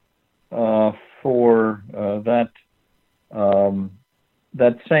Toronto for that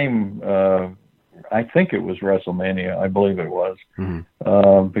same, I think it was WrestleMania, I believe it was,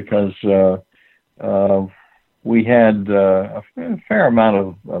 because we had a fair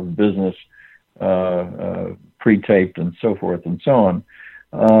amount of business pre-taped and so forth and so on.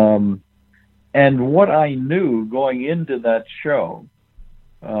 And what I knew going into that show,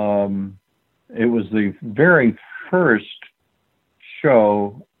 it was the very first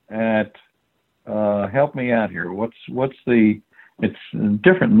show at help me out here. What's the? It's a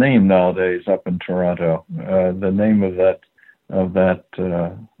different name nowadays up in Toronto. The name of that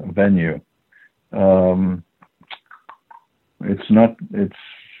venue. It's not coming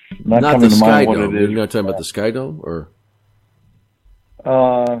to mind what it is. You're not talking about the Sky Dome, or?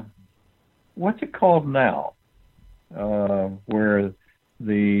 What's it called now? Where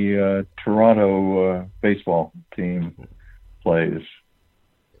the Toronto baseball team plays.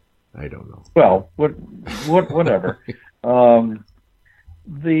 I don't know. Well, whatever.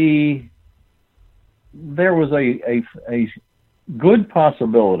 There was a good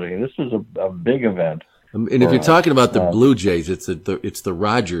possibility. This was a big event. And if you're talking about the Blue Jays, it's the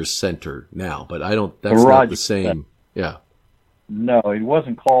Rogers Center now, but that's not the same. Center. Yeah. No, it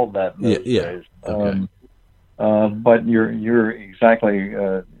wasn't called that in those days. Okay. But you're exactly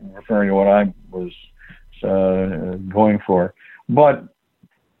referring to what I was going for. But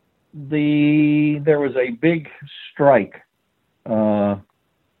there was a big strike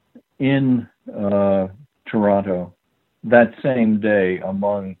in Toronto that same day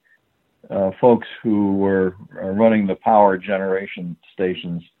among folks who were running the power generation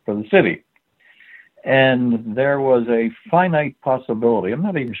stations for the city. And there was a finite possibility, I'm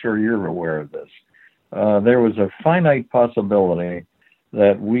not even sure you're aware of this, there was a finite possibility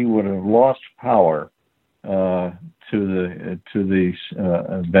that we would have lost power to the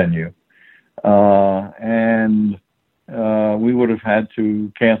venue. And we would have had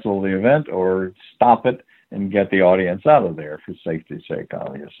to cancel the event or stop it and get the audience out of there for safety's sake,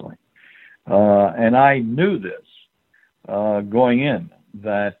 obviously. And I knew this going in,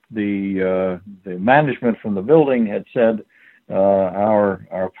 that the management from the building had said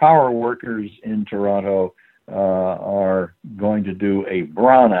our power workers in Toronto are going to do a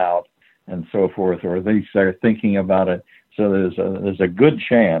brownout and so forth, or at least they're thinking about it. So there's a good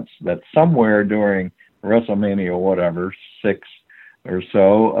chance that somewhere during WrestleMania, whatever, 6 or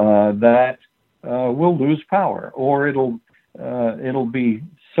so, that we'll lose power, or it'll be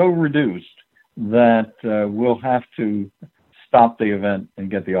so reduced that we'll have to stop the event and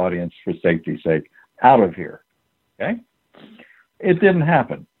get the audience, for safety's sake, out of here. Okay? It didn't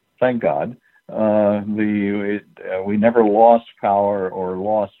happen, thank God. We never lost power or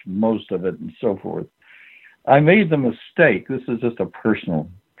lost most of it and so forth. I made the mistake, this is just a personal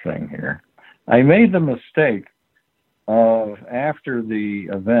thing here, I made the mistake of, after the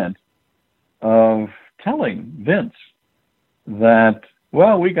event, of telling Vince that,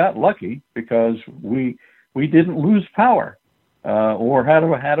 well, we got lucky because we didn't lose power or had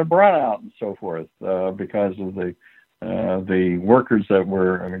a brownout and so forth because of the workers that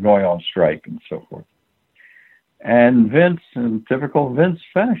were going on strike and so forth. And Vince, in typical Vince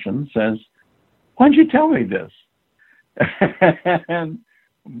fashion, says, "Why didn't you tell me this?" And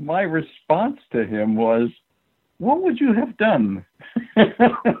my response to him was, "What would you have done?"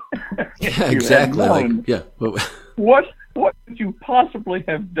 Yeah, exactly. What would you possibly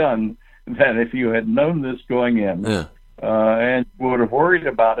have done that if you had known this going in, and would have worried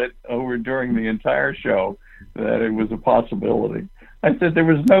about it during the entire show, that it was a possibility? I said there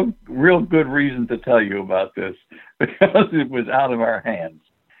was no real good reason to tell you about this because it was out of our hands.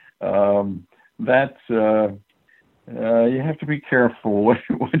 You have to be careful what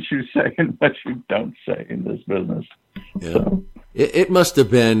you say and what you don't say in this business. Yeah. So, it must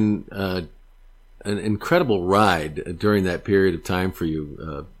have been an incredible ride during that period of time for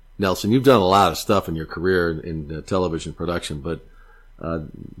you, Nelson. You've done a lot of stuff in your career in television production, but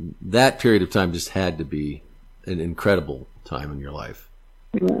that period of time just had to be an incredible time in your life.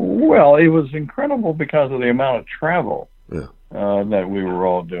 well, it was incredible because of the amount of travel that we were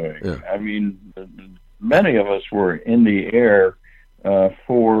all doing. Yeah. I mean, many of us were in the air 4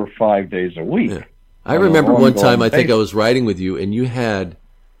 or 5 days a week. Yeah. I remember one time, I think I was riding with you, and you had,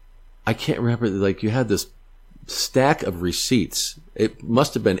 I can't remember, like you had this stack of receipts. It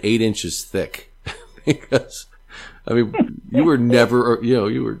must have been 8 inches thick because, I mean, you were never,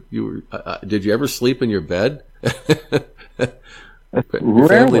 you were. Did you ever sleep in your bed? Your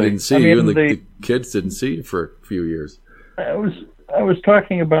family didn't see you, and the kids didn't see you for a few years. I was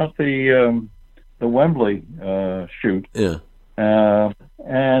talking about the Wembley shoot. Yeah.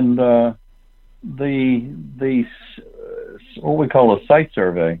 And the what we call a site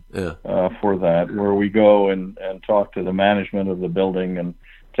survey for that, where we go and talk to the management of the building and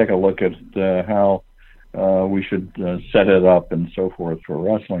take a look at how we should set it up and so forth for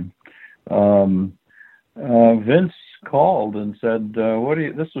wrestling. Vince called and said,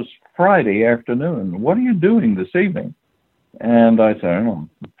 this was Friday afternoon, what are you doing this evening? And I said, I don't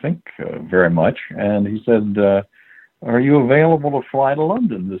think very much. And he said, are you available to fly to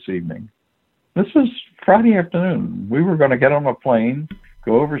London this evening? This was Friday afternoon. We were going to get on a plane,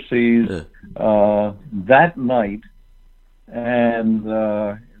 go overseas that night. And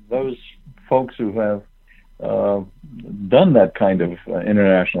those folks who have done that kind of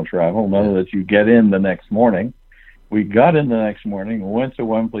international travel know that you get in the next morning. We got in the next morning, went to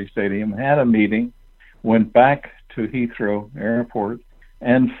Wembley Stadium, had a meeting, went back to Heathrow Airport,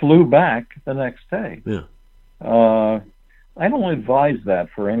 and flew back the next day. Yeah. I don't advise that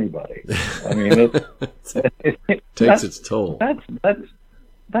for anybody. I mean, it takes its toll.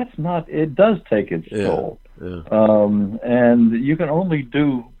 That's not. It does take its toll. Yeah. And you can only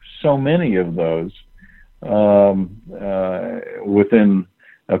do so many of those within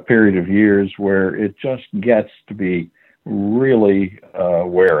a period of years, where it just gets to be really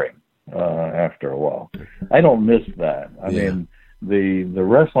wearing after a while. I don't miss that. I mean, the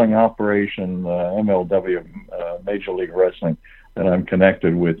wrestling operation, MLW, Major League Wrestling, that I'm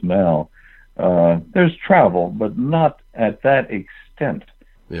connected with now, there's travel, but not at that extent,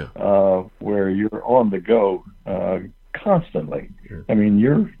 where you're on the go constantly. I mean,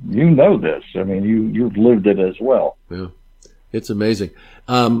 you know this. I mean, you've lived it as well. Yeah. It's amazing.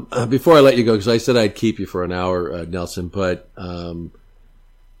 Before I let you go, because I said I'd keep you for an hour, Nelson, but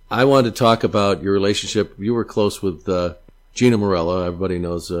I wanted to talk about your relationship. You were close with Gina Morella, everybody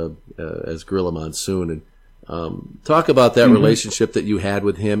knows as Gorilla Monsoon, Talk about that relationship that you had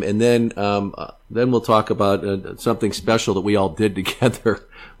with him, and then we'll talk about something special that we all did together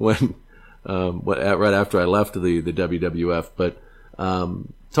when right after I left the WWF. But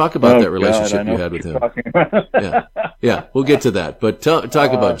talk about that relationship you had with him. Yeah, we'll get to that. But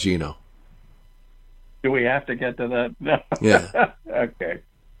talk about Gino. Do we have to get to that? No. Yeah. Okay.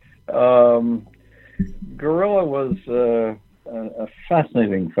 Gorilla was a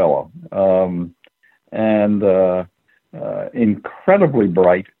fascinating fellow, and incredibly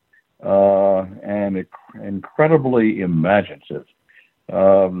bright, and incredibly imaginative.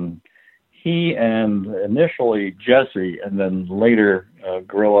 He and initially Jesse, and then later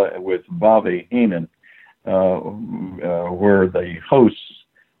Gorilla with Bobby Heenan, were the hosts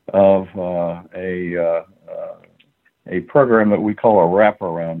of a program that we call a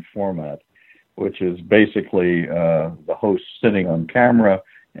wraparound format, which is basically the host sitting on camera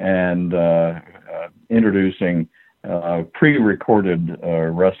and introducing pre-recorded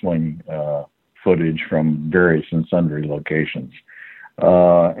wrestling footage from various and sundry locations.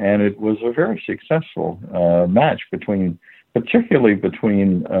 And it was a very successful match particularly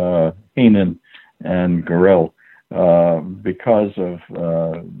between Heenan and Gorilla, because of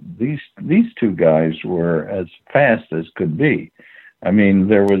these two guys were as fast as could be. I mean,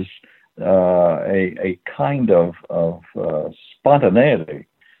 there was a kind of spontaneity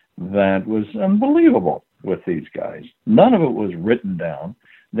that was unbelievable with these guys. None of it was written down.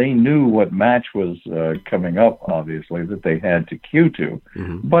 They knew what match was coming up, obviously, that they had to cue to,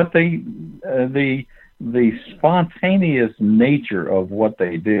 but the spontaneous nature of what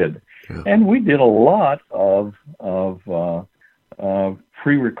they did. Yeah. And we did a lot of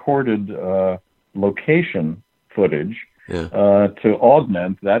pre-recorded location footage to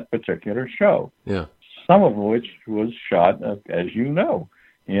augment that particular show. Yeah. Some of which was shot, as you know,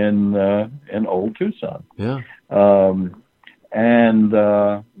 in old Tucson. Yeah. And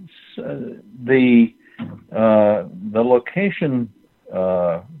the location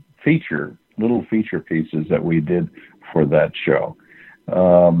little feature pieces that we did for that show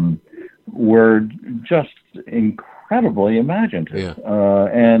were just incredibly imaginative,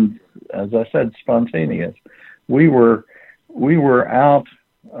 and as I said, spontaneous. We were out.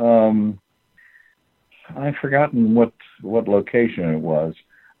 I've forgotten what location it was,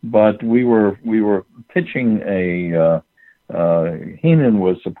 but we were pitching a. Heenan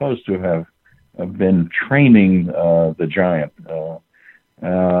was supposed to have been training the Giant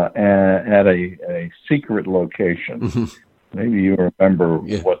at a secret location. Maybe you remember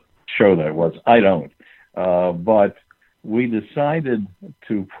what show that was. I don't. But we decided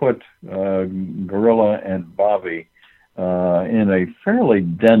to put Gorilla and Bobby in a fairly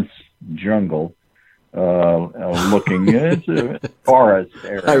dense jungle looking it's a forest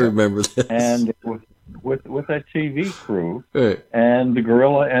area. I remember this. And with a TV crew, right. And the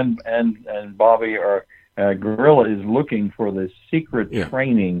Gorilla and Bobby are Gorilla is looking for the secret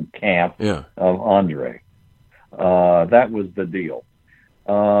training camp of Andre. That was the deal.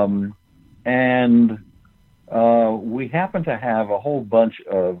 And we happened to have a whole bunch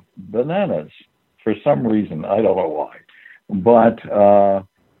of bananas for some reason. I don't know why. But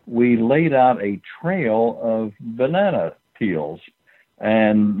we laid out a trail of banana peels.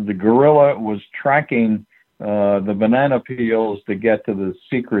 And the Gorilla was tracking the banana peels to get to the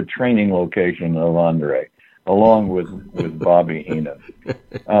secret training location of Andre, along with Bobby Heenan.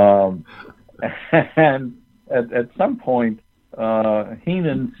 And at some point,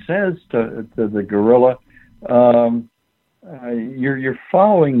 Heenan says to the Gorilla, "You're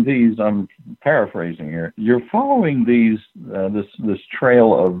following these." I'm paraphrasing here. You're following these this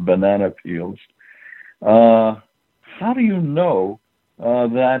trail of banana peels. How do you know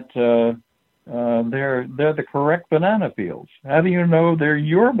that they're the correct banana peels? How do you know they're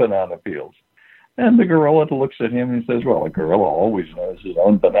your banana peels? And the Gorilla looks at him and says, "Well, a gorilla always knows his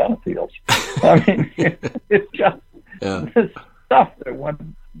own banana peels." I mean, it's just this stuff that went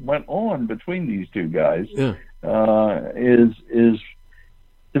on between these two guys is,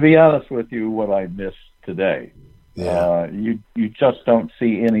 to be honest with you, what I miss today. Yeah. You just don't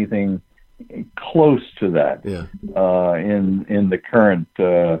see anything close to that in the current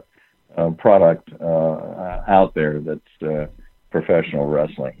product out there that's professional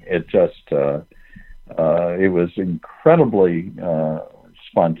wrestling. It just it was incredibly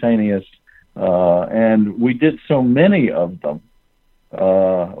spontaneous, and we did so many of them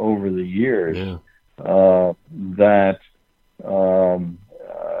over the years that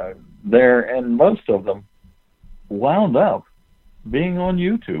and most of them wound up being on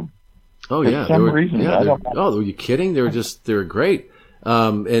YouTube. Oh yeah, for some reason. I don't know. Oh, are you kidding? They were great.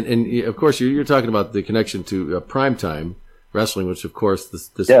 And of course, you're talking about the connection to primetime wrestling, which of course this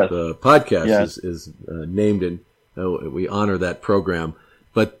podcast is named in. We honor that program.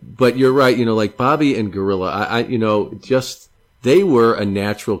 But you're right. Like Bobby and Gorilla, they were a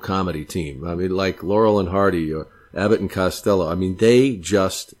natural comedy team. I mean, like Laurel and Hardy or Abbott and Costello. I mean, they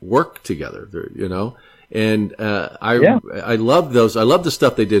just worked together, And I love those. I love the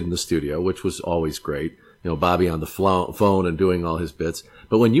stuff they did in the studio, which was always great. Bobby on the phone and doing all his bits.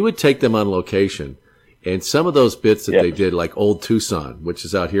 But when you would take them on location, and some of those bits that they did, like Old Tucson, which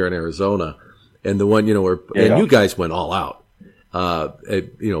is out here in Arizona, and the one, where you guys went all out.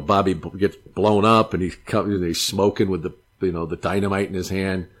 Bobby gets blown up, and he's smoking with the dynamite in his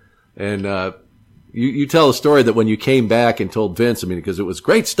hand. And you tell a story that when you came back and told Vince, because it was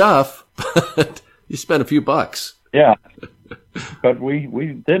great stuff, but you spent a few bucks. Yeah, but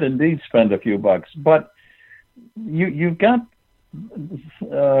we did indeed spend a few bucks. But you've got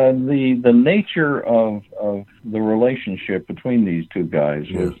the nature of the relationship between these two guys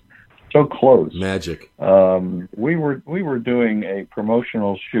was so close. Magic. We were doing a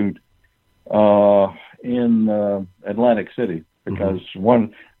promotional shoot in Atlantic City because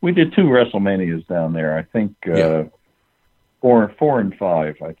we did 2 WrestleManias down there. I think 4 and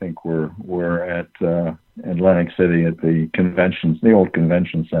 5. I think were at Atlantic City at the old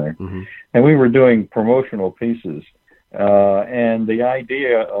convention center, and we were doing promotional pieces. And the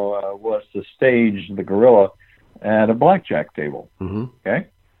idea was to stage the Gorilla at a blackjack table. Okay.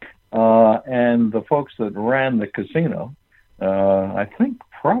 And the folks that ran the casino, I think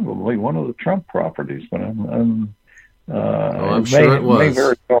probably one of the Trump properties, but I'm sure it was. May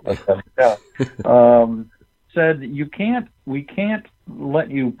very well said we can't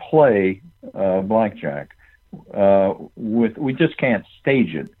let you play blackjack. We just can't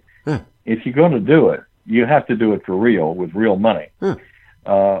stage it. If you're going to do it, you have to do it for real with real money.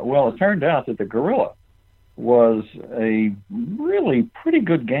 Well, it turned out that the Gorilla was a really pretty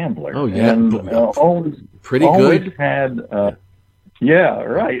good gambler. Oh yeah, and always good. Had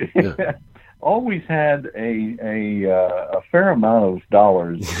always had a fair amount of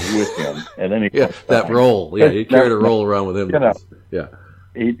dollars with him at any point. That roll. Yeah, he carried a roll around with him. Yeah,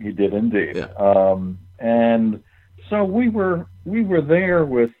 he did indeed. Yeah. And so we were there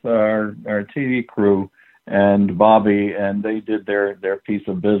with our TV crew and Bobby, and they did their piece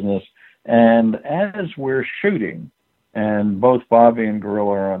of business. And as we're shooting, and both Bobby and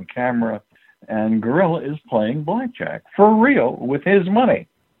Gorilla are on camera, and Gorilla is playing blackjack for real with his money.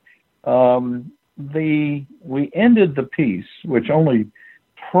 We ended the piece, which only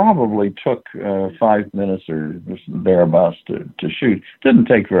probably took 5 minutes or thereabouts to shoot. Didn't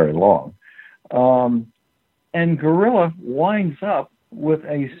take very long. And Gorilla winds up with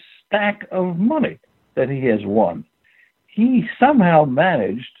a stack of money that he has won. He somehow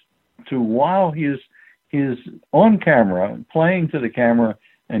managed to, while he's on camera, playing to the camera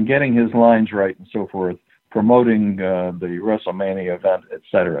and getting his lines right and so forth, promoting the WrestleMania event, et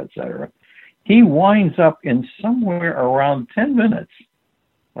cetera, he winds up in somewhere around 10 minutes.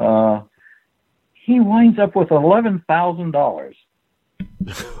 He winds up with $11,000.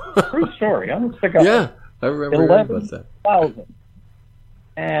 True story. I'm I remember about that. 11,000.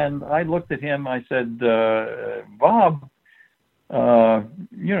 And I looked at him. I said, Bob, I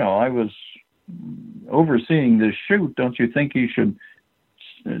was overseeing this shoot. Don't you think you should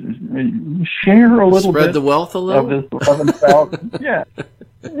share a little bit? Spread the wealth a little? Of this 11,000? Yeah.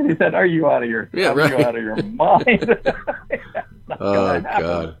 And he said, are you out of your you out of your mind? Oh,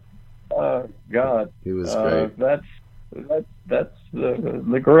 God. Oh, God. He was great. That's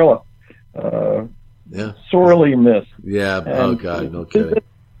the Gorilla. Sorely missed. Yeah. Oh, God. No kidding.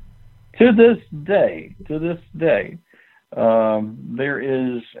 To this day, there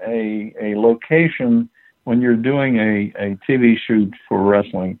is a location when you're doing a TV shoot for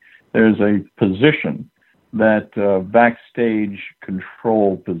wrestling. There's a position, that backstage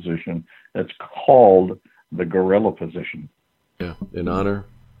control position, that's called the Gorilla position. Yeah, in honor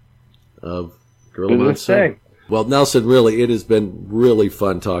of Gorilla Monsoon. Well, Nelson, really, it has been really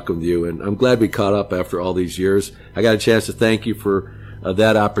fun talking with you, and I'm glad we caught up after all these years. I got a chance to thank you for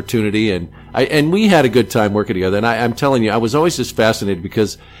that opportunity, and we had a good time working together. And I'm telling you, I was always just fascinated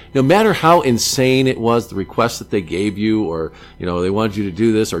because no matter how insane it was, the request that they gave you, or they wanted you to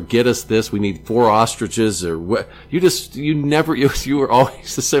do this or get us this, we need 4 ostriches, or what, you were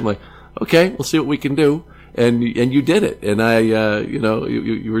always the same. Like, okay, we'll see what we can do, and you did it, and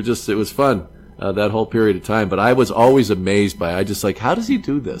you were just, it was fun. That whole period of time, but I was always amazed by it. I just how does he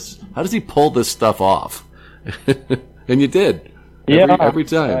do this? How does he pull this stuff off? And you did. Every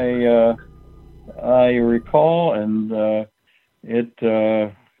time. I recall, and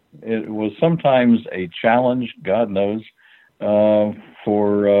it was sometimes a challenge, God knows,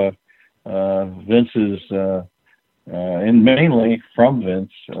 for Vince's, and mainly from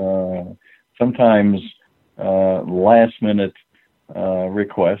Vince, sometimes last minute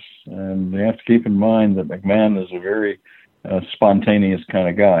requests. And you have to keep in mind that McMahon is a very spontaneous kind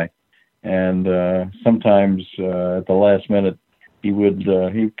of guy. And sometimes at the last minute,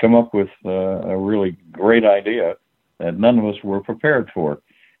 he'd come up with a really great idea that none of us were prepared for.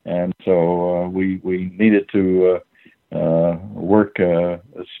 And so we needed to work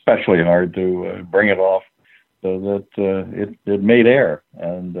especially hard to bring it off so that it made air,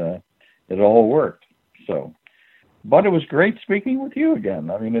 and it all worked. So, but it was great speaking with you again.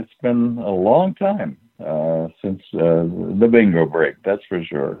 I mean, it's been a long time since the bingo break, that's for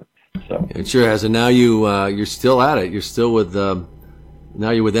sure. So it sure has. And now you're still at it. You're still with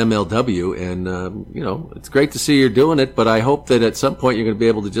now you're with MLW, and you know, it's great to see you're doing it. But I hope that at some point you're going to be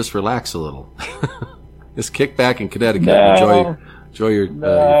able to just relax a little, just kick back in Connecticut, and enjoy your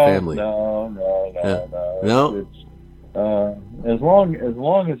family. No. It's, as long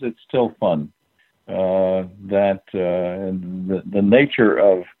as it's still fun. That and the nature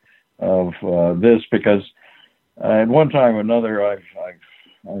of this, because at one time or another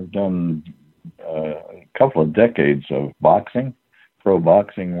I've done a couple of decades of boxing, pro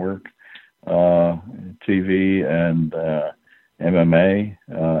boxing work, TV and MMA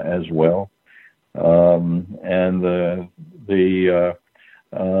as well, and the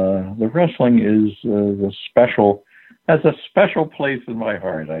wrestling has a special place in my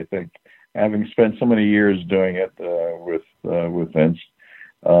heart. I think, having spent so many years doing it with Vince,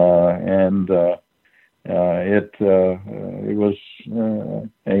 and it was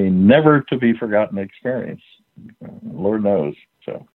a never to be forgotten experience. Lord knows. So